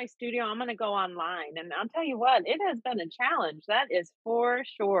sell my studio. I'm gonna go online, and I'll tell you what, it has been a challenge. That is for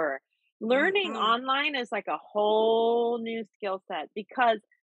sure. Learning Mhm. online is like a whole new skill set because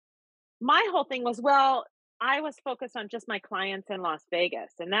my whole thing was, well, I was focused on just my clients in Las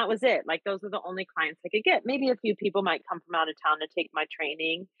Vegas, and that was it. Like, those were the only clients I could get. Maybe a few people might come from out of town to take my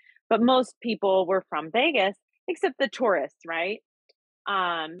training, but most people were from Vegas, except the tourists, right?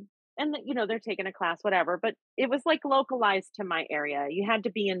 And they're taking a class, whatever. But it was like localized to my area. You had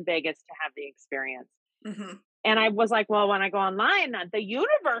to be in Vegas to have the experience. Mhm. And I was like, well, when I go online, the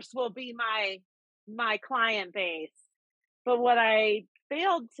universe will be my client base. But what I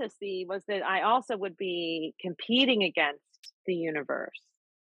failed to see was that I also would be competing against the universe,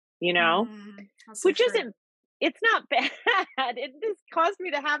 you know, That's so which true. isn't, it's not bad. It just caused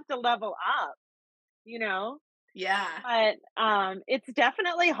me to have to level up, you know, Yeah. but it's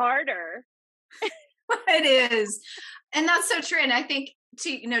definitely harder. It is. And that's so true. And I think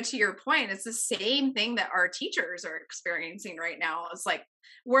to your point, it's the same thing that our teachers are experiencing right now. It's like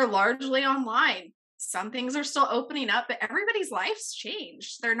we're largely online. Some things are still opening up, but everybody's life's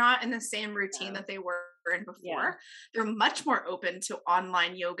changed. They're not in the same routine Yeah. that they were in Yeah. before. They're much more open to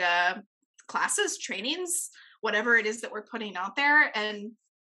online yoga classes, trainings, whatever it is that we're putting out there. And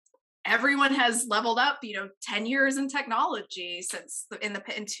everyone has leveled up 10 years in technology since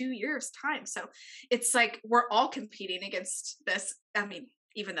in 2 years time. So it's like we're all competing against this. I mean,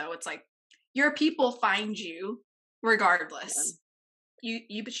 even though it's like your people find you Yeah. regardless.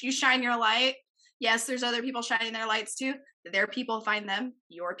 You shine your light. Yes, there's other people shining their lights too. Their people find them,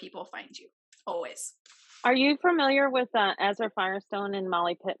 your people find you, always. Are you familiar with Ezra Firestone and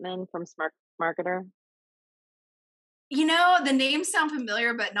Molly Pittman from Smart Marketer? The names sound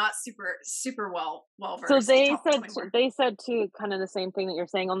familiar, but not super super well So versed. Tell me more. they said too, kind of the same thing that you're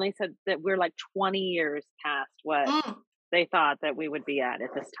saying. Only said that we're like 20 years past what Mm. they thought that we would be at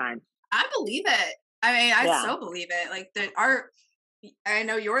this time. I believe it. I mean, I Yeah. so believe it. Like I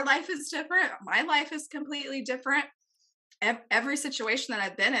know your life is different. My life is completely different. Every situation that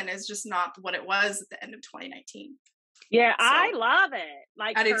I've been in is just not what it was at the end of 2019. Yeah, I So love it.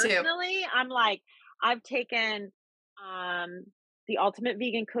 Like, I do too. personally, I'm like, I've taken the ultimate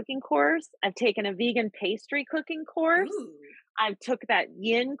vegan cooking course. I've taken a vegan pastry cooking course. Ooh, I took that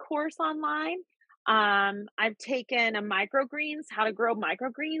yin course online. I've taken a microgreens, how to grow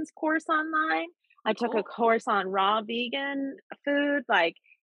microgreens course online. I took a cool. course on raw vegan food. Like,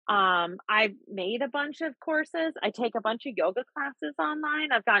 I've made a bunch of courses. I take a bunch of yoga classes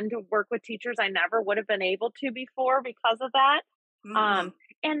online. I've gotten to work with teachers I never would have been able to before because of that. Hmm.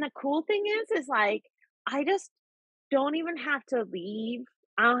 And the cool thing is like, I just don't even have to leave.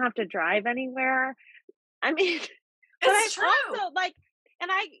 I don't have to drive anywhere. I mean, but It's I've true. also like,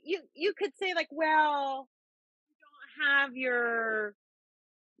 and you could say like, well, have your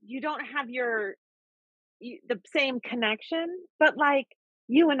you don't have the same connection, but like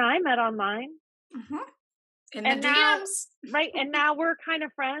you and I met online, Hmm. In the and now, DMs. right, and now we're kind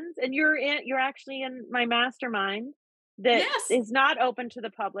of friends, and you're actually in my mastermind that Yes. is not open to the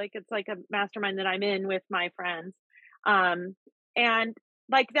public. It's like a mastermind that I'm in with my friends. Um, and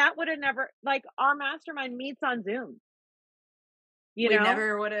Like that would have never, like our mastermind meets on Zoom, you We know?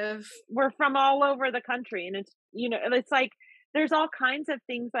 never would have. We're from all over the country and it's, and it's like there's all kinds of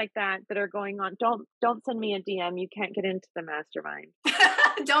things like that that are going on. Don't send me a DM. You can't get into the mastermind.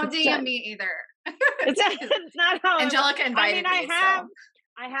 Don't It's not, DM me either. it's not how it works. Angelica I mean, invited me, so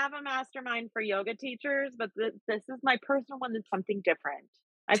I have a mastermind for yoga teachers, but this is my personal one. That's something different.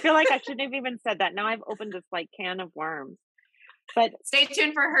 I feel like I shouldn't have even said that. Now I've opened this like can of worms. But stay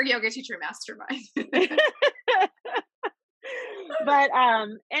tuned for her yoga teacher mastermind. but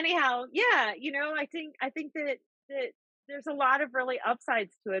anyhow, yeah, I think that there's a lot of really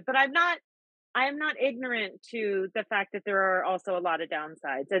upsides to it, but I am not ignorant to the fact that there are also a lot of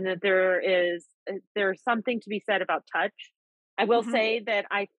downsides and that there's something to be said about touch. I will Mhm. say that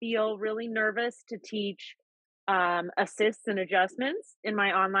I feel really nervous to teach assists and adjustments in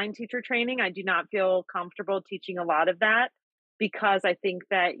my online teacher training. I do not feel comfortable teaching a lot of that because I think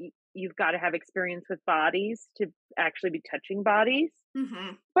that you've got to have experience with bodies to actually be touching bodies.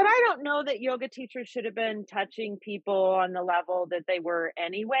 Mhm. But I don't know that yoga teachers should have been touching people on the level that they were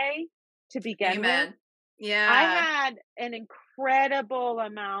anyway to begin with. Amen. I Yeah. had an incredible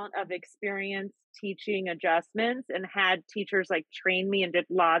amount of experience teaching adjustments and had teachers like train me and did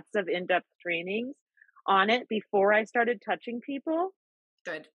lots of in-depth trainings on it before I started touching people.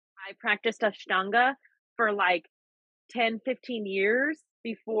 Good. I practiced Ashtanga for like 10, 15 years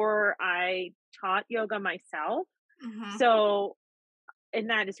before I taught yoga myself. Mhm. So, and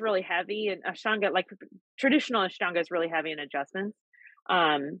that is really heavy and Ashtanga, like traditional Ashtanga is really heavy in adjustments.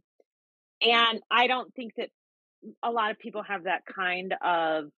 Um, and I don't think that a lot of people have that kind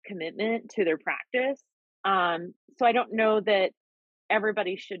of commitment to their practice. So I don't know that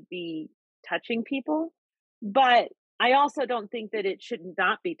everybody should be touching people, but I also don't think that it should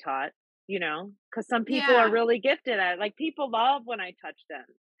not be taught, because some people are Yeah. really gifted at it. Like people love when I touch them.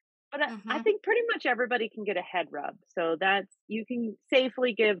 But I Mhm. think pretty much everybody can get a head rub. So you can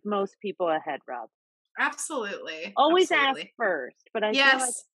safely give most people a head rub. Absolutely. Always ask Absolutely. first, but I feel like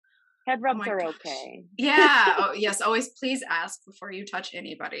Yes. head Oh rubs my are gosh. okay. Yeah. Oh, yes. Always please ask before you touch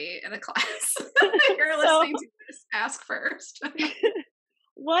anybody in a class. If you're So listening to this, ask first.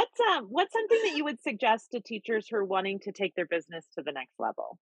 what's something that you would suggest to teachers who are wanting to take their business to the next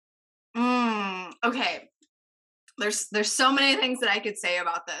level? Okay. There's so many things that I could say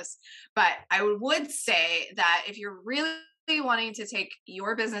about this, but I would say that if you're really wanting to take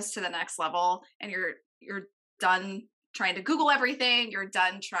your business to the next level and you're done trying to Google everything, you're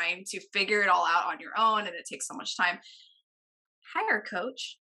done trying to figure it all out on your own and it takes so much time, hire a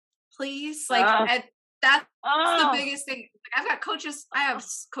coach, please. Like Uh, that's the oh, biggest thing. Like I've got coaches, I have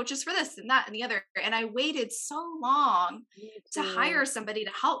coaches for this and that and the other. And I waited so long me to too. hire somebody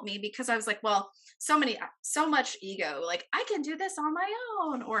to help me because I was like, well, so much ego. Like I can do this on my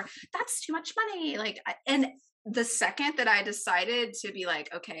own, or that's too much money. And the second that I decided to be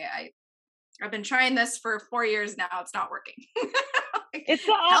like, okay, I've been trying this for 4 years now, it's not working. Like, It's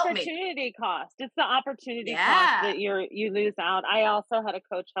the help me. opportunity cost. It's the opportunity cost Yeah. that you lose out. I also had a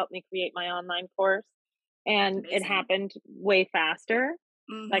coach help me create my online course, and it Amazing. happened way faster.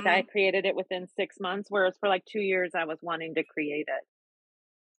 Like I Hmm. created it within 6 months, whereas for like 2 years I was wanting to create it.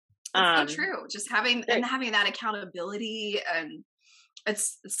 It's so Um, true. Just there, having that accountability, and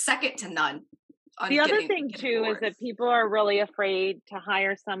it's second to none on The other getting thing too is forward. that people are really afraid to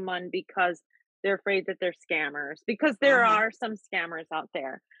hire someone because they're afraid that they're scammers, because there Hmm. are some scammers out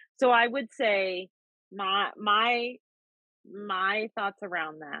there. So I would say my thoughts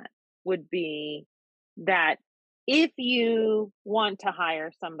around that would be that if you want to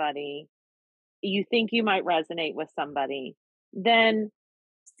hire somebody, you think you might resonate with somebody, then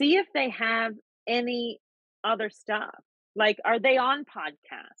see if they have any other stuff. Like, are they on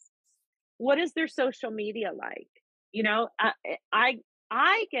podcasts? What is their social media like? You know,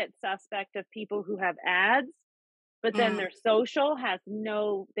 I get suspect of people who have ads, but then Mm. their social has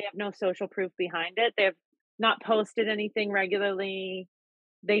they have no social proof behind it. They've not posted anything regularly.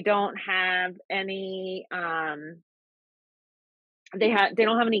 They don't have any they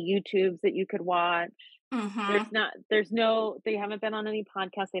don't have any YouTubes that you could watch. Hmm. They haven't been on any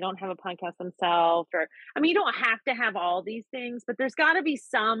podcast. They don't have a podcast themselves, or I mean, you don't have to have all these things, but there's got to be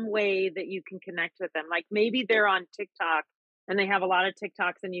some way that you can connect with them. Like maybe they're on TikTok and they have a lot of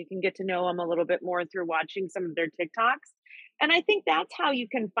TikToks and you can get to know them a little bit more through watching some of their TikToks. And I think that's how you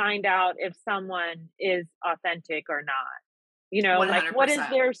can find out if someone is authentic or not. Like what is 100%.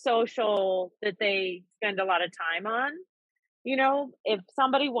 their social that they spend a lot of time on? If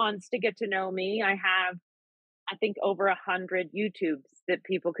somebody wants to get to know me, I have, I think, over 100 YouTubes that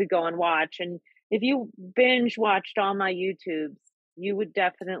people could go and watch. And if you binge watched all my YouTubes, you would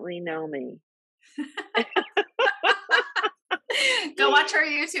definitely know me. Go watch our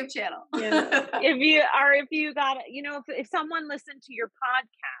YouTube channel. Yeah. If you got, if someone listened to your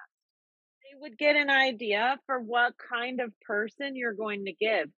podcast, they would get an idea for what kind of person you're going to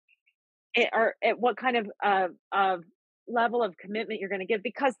give, or at what kind of level of commitment you're going to give.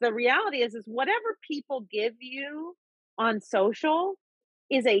 Because the reality is whatever people give you on social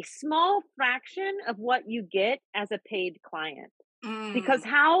is a small fraction of what you get as a paid client. Because Mm,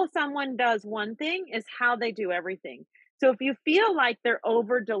 how someone does one thing is how they do everything. So if you feel like they're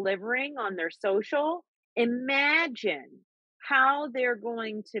over delivering on their social, imagine how they're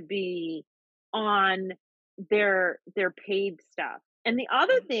going to be on their paid stuff. And the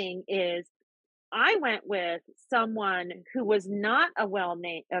other mm, thing is I went with someone who was not a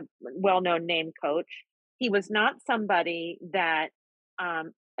well-known name coach. He was not somebody that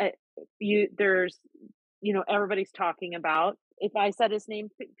um uh, you there's everybody's talking about. If I said his name,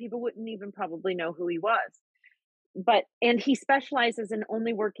 people wouldn't even probably know who he was. And he specializes in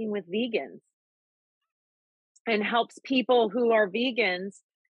only working with vegans and helps people who are vegans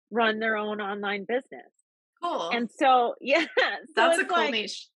run their own online business. cool. And so, yeah, so That's a it's cool like,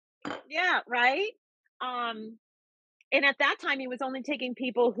 niche. yeah, right? Um, and at that time, he was only taking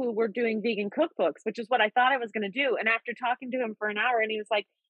people who were doing vegan cookbooks, which is what I thought I was going to do. And after talking to him for an hour, and he was like,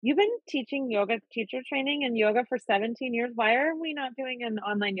 "You've been teaching yoga teacher training and yoga for 17 years. Why are we not doing an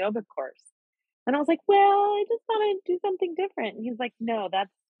online yoga course?" And I was like, "Well, I just thought I'd do something different." And he's like, "No,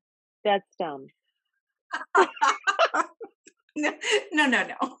 that's dumb." No, no, no,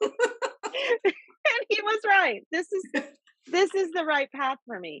 no. And he was right. This is the right path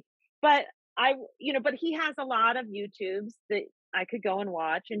for me. But but he has a lot of YouTubes that I could go and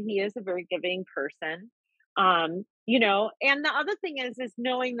watch, and he is a very giving person. And the other thing is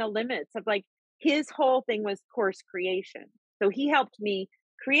knowing the limits of, like, his whole thing was course creation. So he helped me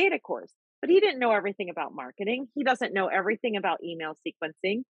create a course, but he didn't know everything about marketing. He doesn't know everything about email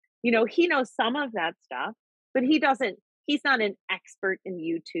sequencing. He knows some of that stuff, but he's not an expert in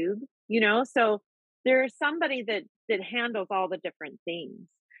YouTube. So there's somebody that handles all the different things.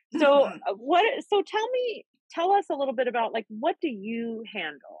 So Mhm. tell us a little bit about, like, what do you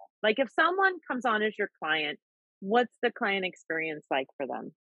handle? Like, if someone comes on as your client, what's the client experience like for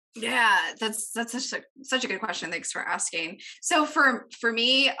them? Yeah, that's such a good question. Thanks for asking. So for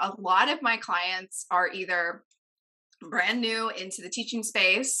me, a lot of my clients are either brand new into the teaching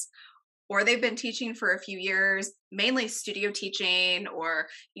space, or they've been teaching for a few years, mainly studio teaching, or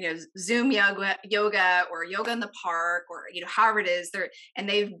Zoom yoga or yoga in the park, or however it is.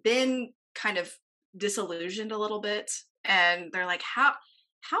 They've been kind of disillusioned a little bit, and they're like, how am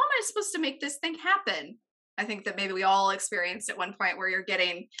I supposed to make this thing happen? I think that maybe we all experienced at one point where you're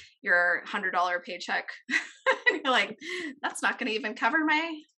getting your $100 paycheck and you're like, that's not going to even cover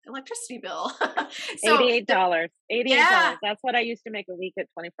my electricity bill. So $88. yeah, $88. That's what I used to make a week at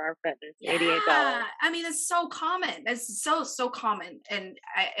 24-hour fitness. $88. yeah. I mean, it's so common. It's so common, and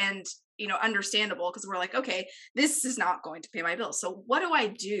understandable, because we're like, okay, this is not going to pay my bills. So what do I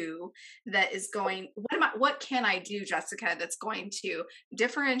do that is going? What can I do, Jessica, that's going to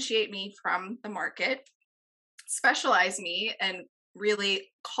differentiate me from the market, specialize me, and really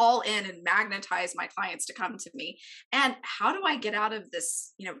call in and magnetize my clients to come to me? And how do I get out of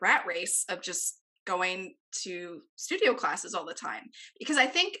this rat race of just going to studio classes all the time? Because I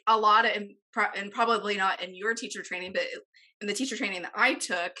think a lot of, and probably not in your teacher training, but in the teacher training that I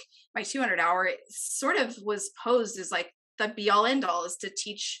took, my 200-hour, it sort of was posed as like the be all end all is to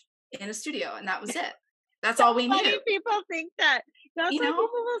teach in a studio, and that was it. That's all we Funny knew, people think that. That's you what know? people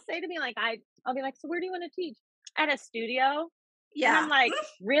will say to me. Like, I'll be like, "So where do you want to teach?" At a studio. And I'm Yeah. like,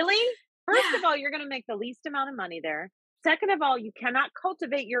 "Really? First Yeah. of all, you're going to make the least amount of money there. Second of all, you cannot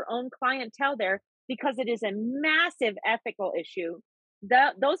cultivate your own clientele there because it is a massive ethical issue.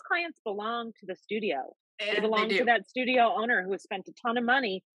 Those clients belong to the studio. They And they belong to do. that studio owner who has spent a ton of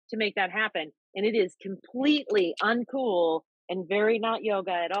money to make that happen. And it is completely uncool and very not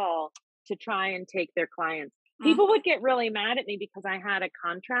yoga at all to try and take their clients." People Mhm. would get really mad at me because I had a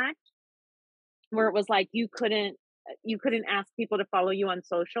contract where it was like you couldn't ask people to follow you on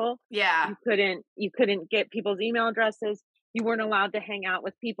social. Yeah. You couldn't get people's email addresses. You weren't allowed to hang out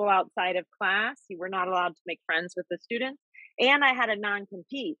with people outside of class. You were not allowed to make friends with the students. And I had a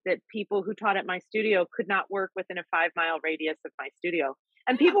non-compete that people who taught at my studio could not work within a 5-mile radius of my studio.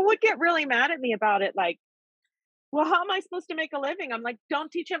 And Yeah. people would get really mad at me about it, like, "Well, how am I supposed to make a living?" I'm like,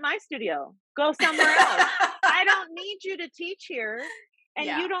 "Don't teach at my studio. Go somewhere else. I don't need you to teach here, and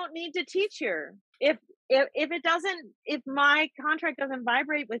Yeah. you don't need to teach here. If my contract doesn't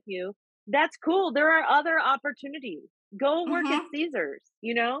vibrate with you, that's cool. There are other opportunities." Go work at Mhm. Caesars, I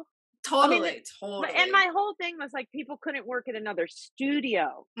mean, Totally, and totally. my whole thing was like people couldn't work at another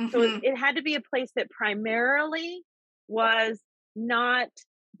studio. So it, Mhm. it had to be a place that primarily was not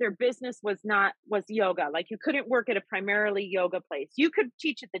their business was yoga. Like you couldn't work at a primarily yoga place. You could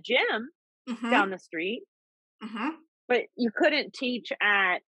teach at the gym down Mhm. the street, Mhm. but you couldn't teach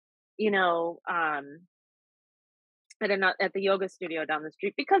at, you know, at the yoga studio down the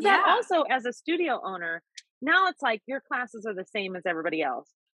street because that Yeah, also as a studio owner, now it's like your classes are the same as everybody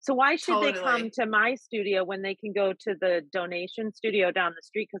else. So why should they come totally. to my studio when they can go to the donation studio down the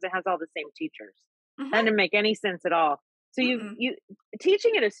street because it has all the same teachers? That Mhm. didn't make any sense at all. So Mm-mm. you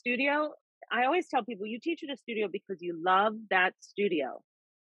teaching at a studio, I always tell people you teach at a studio because you love that studio,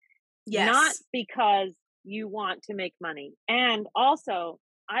 not Yes. because you want to make money. And also,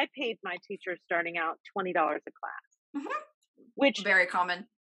 I paid my teachers starting out $20 a class, Mhm. which Very common.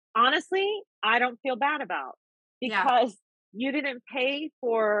 honestly, I don't feel bad about Yeah. because you didn't pay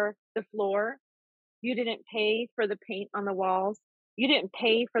for the floor, you didn't pay for the paint on the walls, you didn't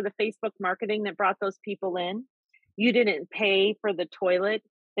pay for the Facebook marketing that brought those people in, you didn't pay for the toilet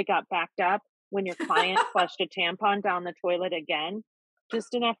that got backed up when your client flushed a tampon down the toilet again.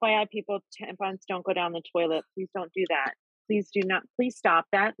 Just an FYI, people, tampons don't go down the toilet. Please don't do that. Please do not, please stop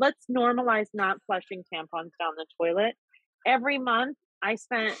that. Let's normalize not flushing tampons down the toilet. Every month, I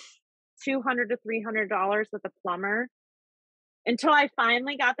spent $200 to $300 with a plumber until I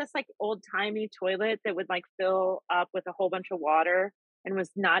finally got this like old timey toilet that would like fill up with a whole bunch of water and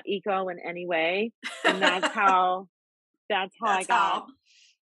was not eco in any way. And that's how I That's got how.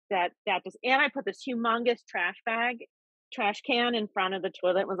 that just, and I put this humongous trash can in front of the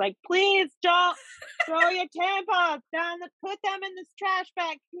toilet and was like, please don't throw your tampons down put them in this trash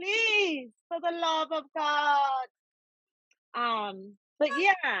bag, please, for the love of God. But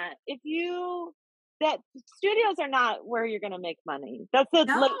yeah, if you that studios are not where you're gonna make money. No.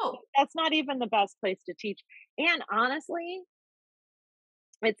 That's not even the best place to teach. And honestly,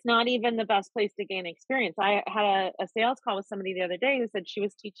 it's not even the best place to gain experience. I had a sales call with somebody the other day who said she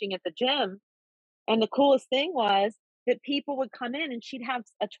was teaching at the gym, and the coolest thing was that people would come in and she'd have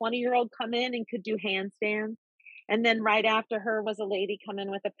a 20-year-old come in and could do handstands. And then right after her was a lady come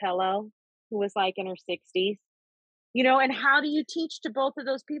in with a pillow who was like in her 60s. And how do you teach to both of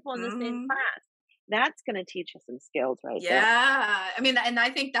those people in the same Mhm. class? That's gonna teach you some skills right there. Yeah. I mean, and I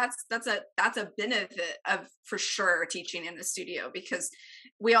think that's a benefit of for sure teaching in the studio because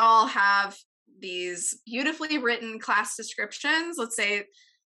we all have these beautifully written class descriptions. Let's say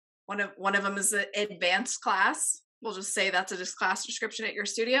one of them is an advanced class. We'll just say that's a just class description at your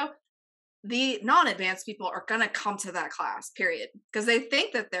studio. The non-advanced people are going to come to that class, period, because they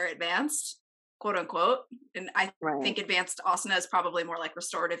think that they're advanced, quote unquote. And I Right. think advanced asana is probably more like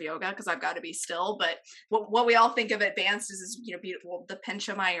restorative yoga because I've got to be still. But what we all think of advanced is beautiful, the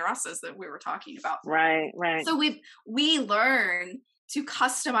Pancha Mayurasas that we were talking about. Right, right. So we learn to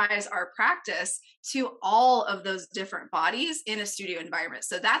customize our practice to all of those different bodies in a studio environment.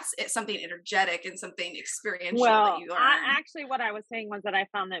 So that's something energetic and something experiential that Well, you I learn. actually what I was saying was that I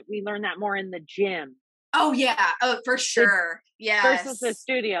found that we learn that more in the gym. Oh yeah, oh for The sure. versus the Yes.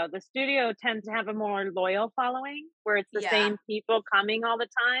 studio. The studio tends to have a more loyal following where it's the Yeah. same people coming all the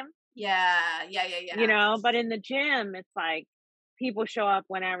time, Yeah. Yeah. Yeah. Yeah. but in the gym it's like people show up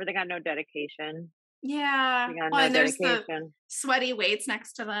whenever they got no dedication. Yeah. They got Well, no and there's the dedication. sweaty weights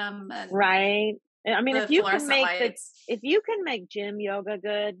next to them and Right? I mean, the fluorescent lights. if you can make gym yoga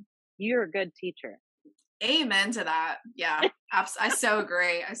good, you're a good teacher. Amen to that. Yeah. I so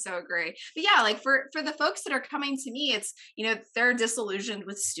agree. I so agree. But yeah, like for the folks that are coming to me, it's they're disillusioned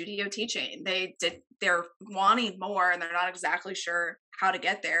with studio teaching. They're wanting more and they're not exactly sure how to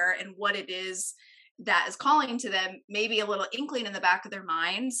get there and what it is that is calling to them, maybe a little inkling in the back of their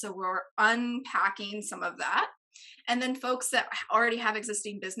mind. So we're unpacking some of that. And then folks that already have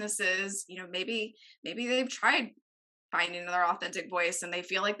existing businesses, maybe they've tried finding their authentic voice and they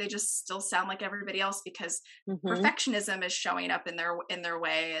feel like they just still sound like everybody else because Mhm. perfectionism is showing up in their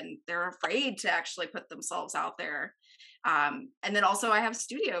way and they're afraid to actually put themselves out there. And then also I have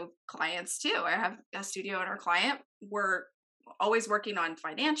studio clients too. I have a studio owner client. We're always working on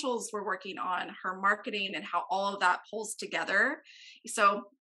financials, we're working on her marketing and how all of that pulls together. So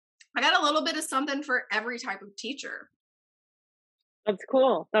I got a little bit of something for every type of teacher. That's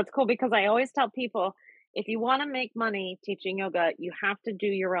cool. That's cool because I always tell people if you want to make money teaching yoga, you have to do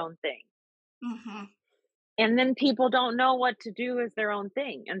your own thing. Hmm. And then people don't know what to do as their own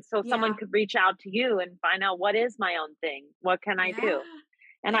thing. And so someone Yeah. could reach out to you and find out what is my own thing? What can I Yeah. do?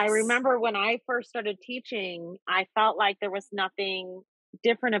 And I Yes. remember when I first started teaching, I felt like there was nothing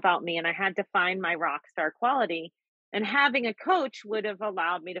different about me and I had to find my rock star quality. And having a coach would have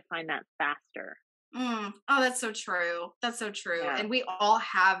allowed me to find that faster. Oh, that's so true. That's so true. Yeah. And we all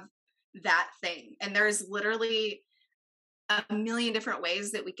have that thing. And there's literally a million different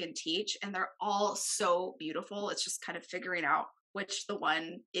ways that we can teach, and they're all so beautiful. It's just kind of figuring out which the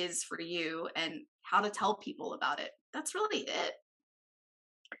one is for you and how to tell people about it. That's really it.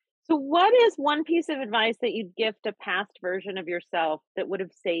 So, what is one piece of advice that you'd gift a past version of yourself that would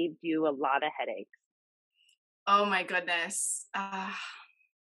have saved you a lot of headaches? Oh my goodness.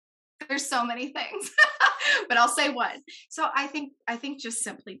 There's so many things, but I'll say one. So I think just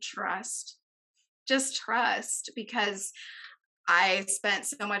simply trust. Just trust, because I spent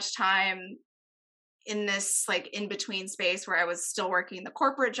so much time in this like in between space where I was still working the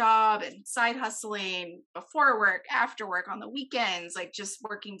corporate job and side hustling before work, after work, on the weekends, like just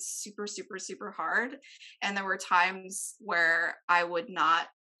working super, super, super hard. And there were times where I would not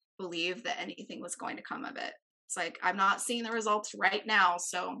believe that anything was going to come of it. It's like, I'm not seeing the results right now,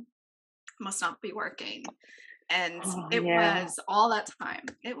 so must not be working. And Oh, it yeah. was all that time.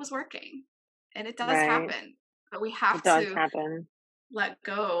 It was working. And it does Right. happen. But we It have does to happen. let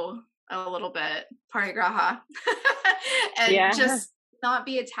go a little bit, parigraha, and Yeah. just not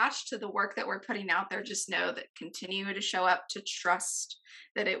be attached to the work that we're putting out there. Just know that continue to show up, to trust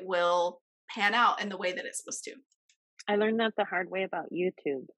that it will pan out in the way that it's supposed to. I learned that the hard way about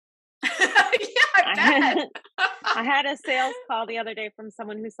YouTube. Yeah, I I bet. I had a sales call the other day from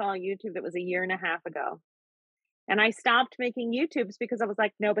someone who saw YouTube that was a year and a half ago. And I stopped making YouTubes because I was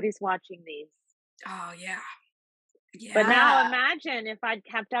like, nobody's watching these. Oh, yeah. But now Yeah. imagine if I'd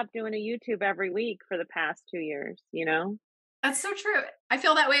kept up doing a YouTube every week for the past 2 years, you know? That's so true. I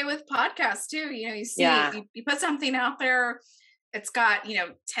feel that way with podcasts too. You know, you see, Yeah. you put something out there, it's got,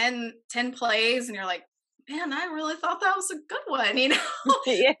 10 plays, and you're like, man, I really thought that was a good one.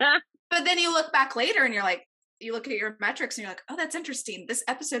 Yeah. But then you look back later and you're like, you look at your metrics and you're like, oh, that's interesting. This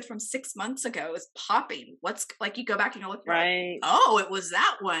episode from 6 months ago is popping. What's like, you go back and you look, you're like, Right. oh, it was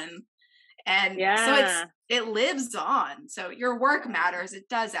that one. And so Yeah. it lives on. So your work matters. It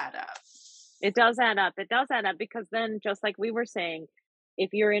does add up. It does add up. It does add up because then just like we were saying, if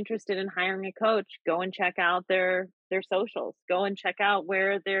you're interested in hiring a coach, go and check out their socials. Go and check out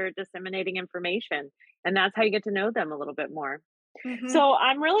where they're disseminating information. And that's how you get to know them a little bit more. Hmm. So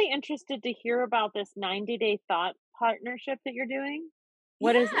I'm really interested to hear about this 90-day thought partnership that you're doing.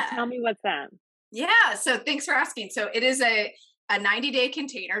 What is it? Tell Yeah. me what's that? Yeah. So thanks for asking. So it is a 90-day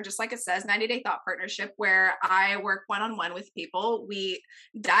container, just like it says, 90-day thought partnership, where I work one-on-one with people. We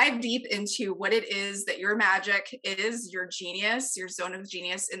dive deep into what it is that your magic is, your genius, your zone of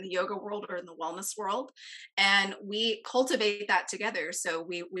genius in the yoga world or in the wellness world. And we cultivate that together. So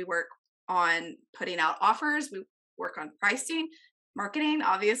we work on putting out offers, we work on pricing, marketing,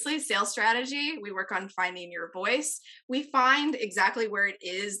 obviously, sales strategy. We work on finding your voice. We find exactly where it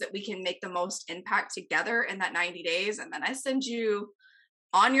is that we can make the most impact together in that 90 days. And then I send you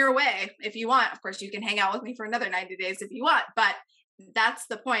on your way if you want. Of course, you can hang out with me for another 90 days if you want. But that's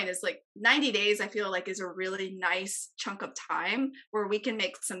the point, is like 90 days, I feel like, is a really nice chunk of time where we can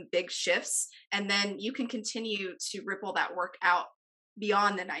make some big shifts. And then you can continue to ripple that work out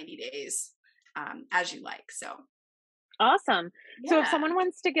beyond the 90 days as you like. So, Awesome. So if yeah. someone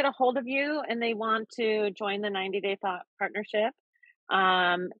wants to get a hold of you and they want to join the 90-day thought partnership,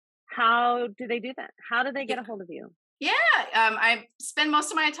 um, how do they do that? How do they get a hold of you? Yeah, I spend most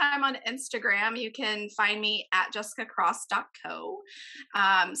of my time on Instagram. You can find me at jessicacross.co.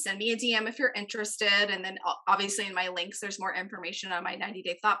 Send me a DM if you're interested. And then obviously in my links, there's more information on my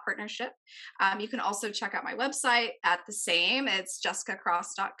 90-day thought partnership. You can also check out my website at the same. It's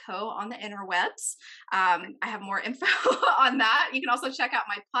jessicacross.co on the interwebs. I have more info on that. You can also check out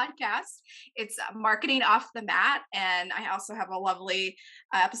my podcast. It's Marketing Off the Mat. And I also have a lovely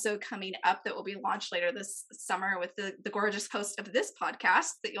episode coming up that will be launched later this summer with the gorgeous host of this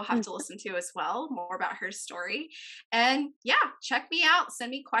podcast that you'll have Mm. to listen to as well, more about her story. And yeah, check me out,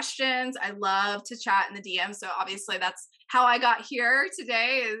 send me questions. I love to chat in the DM. So obviously that's how I got here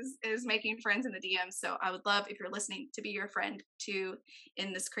today, is making friends in the DM. So I would love, if you're listening, to be your friend too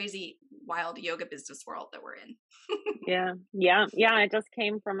in this crazy wild yoga business world that we're in. Yeah. Yeah. Yeah. I just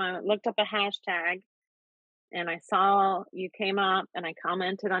came from looked up a hashtag and I saw you came up and I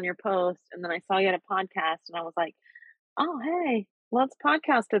commented on your post and then I saw you had a podcast and I was like, oh, hey, let's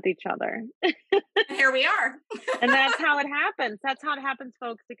podcast with each other. And here we are. And that's how it happens. That's how it happens,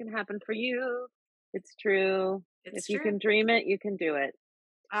 folks. It can happen for you. It's true. If It's you true. can dream it, you can do it.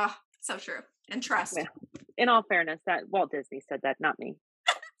 Oh, so true. And Well, trust. in all fairness, that Walt Disney said that, not me.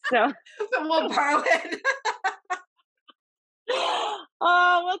 So, We'll borrow it.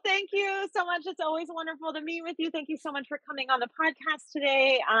 Oh, well, thank you so much. It's always wonderful to meet with you. Thank you so much for coming on the podcast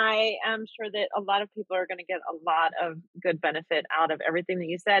today. I am sure that a lot of people are going to get a lot of good benefit out of everything that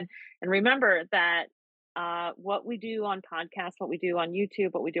you said. And remember that what we do on podcasts, what we do on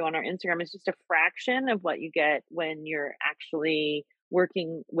YouTube, what we do on our Instagram is just a fraction of what you get when you're actually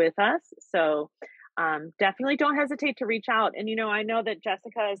working with us. So definitely don't hesitate to reach out. And, I know that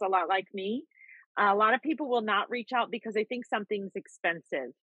Jessica is a lot like me. A lot of people will not reach out because they think something's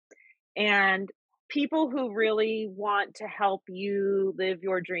expensive. And people who really want to help you live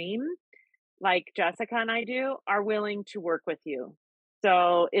your dream, like Jessica and I do, are willing to work with you.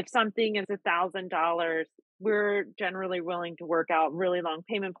 So if something is $1,000, we're generally willing to work out really long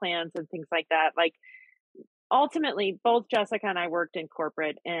payment plans and things like that. Like ultimately, both Jessica and I worked in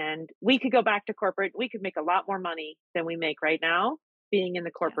corporate, and we could go back to corporate. We could make a lot more money than we make right now being in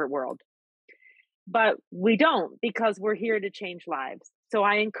the corporate world. But we don't, because we're here to change lives. So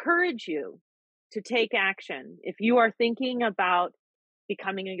I encourage you to take action. If you are thinking about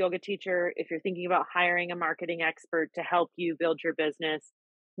becoming a yoga teacher, if you're thinking about hiring a marketing expert to help you build your business,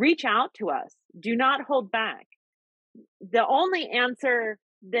 reach out to us. Do not hold back. The only answer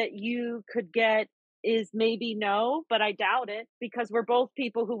that you could get is maybe no, but I doubt it, because we're both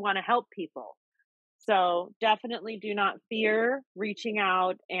people who want to help people. So definitely do not fear reaching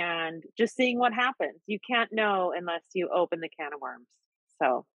out and just seeing what happens. You can't know unless you open the can of worms.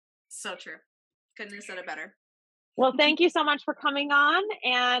 So true. Couldn't have said it better. Well, thank you so much for coming on,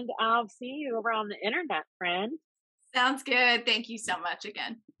 and I'll see you around the internet, friend. Sounds good. Thank you so much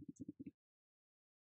again.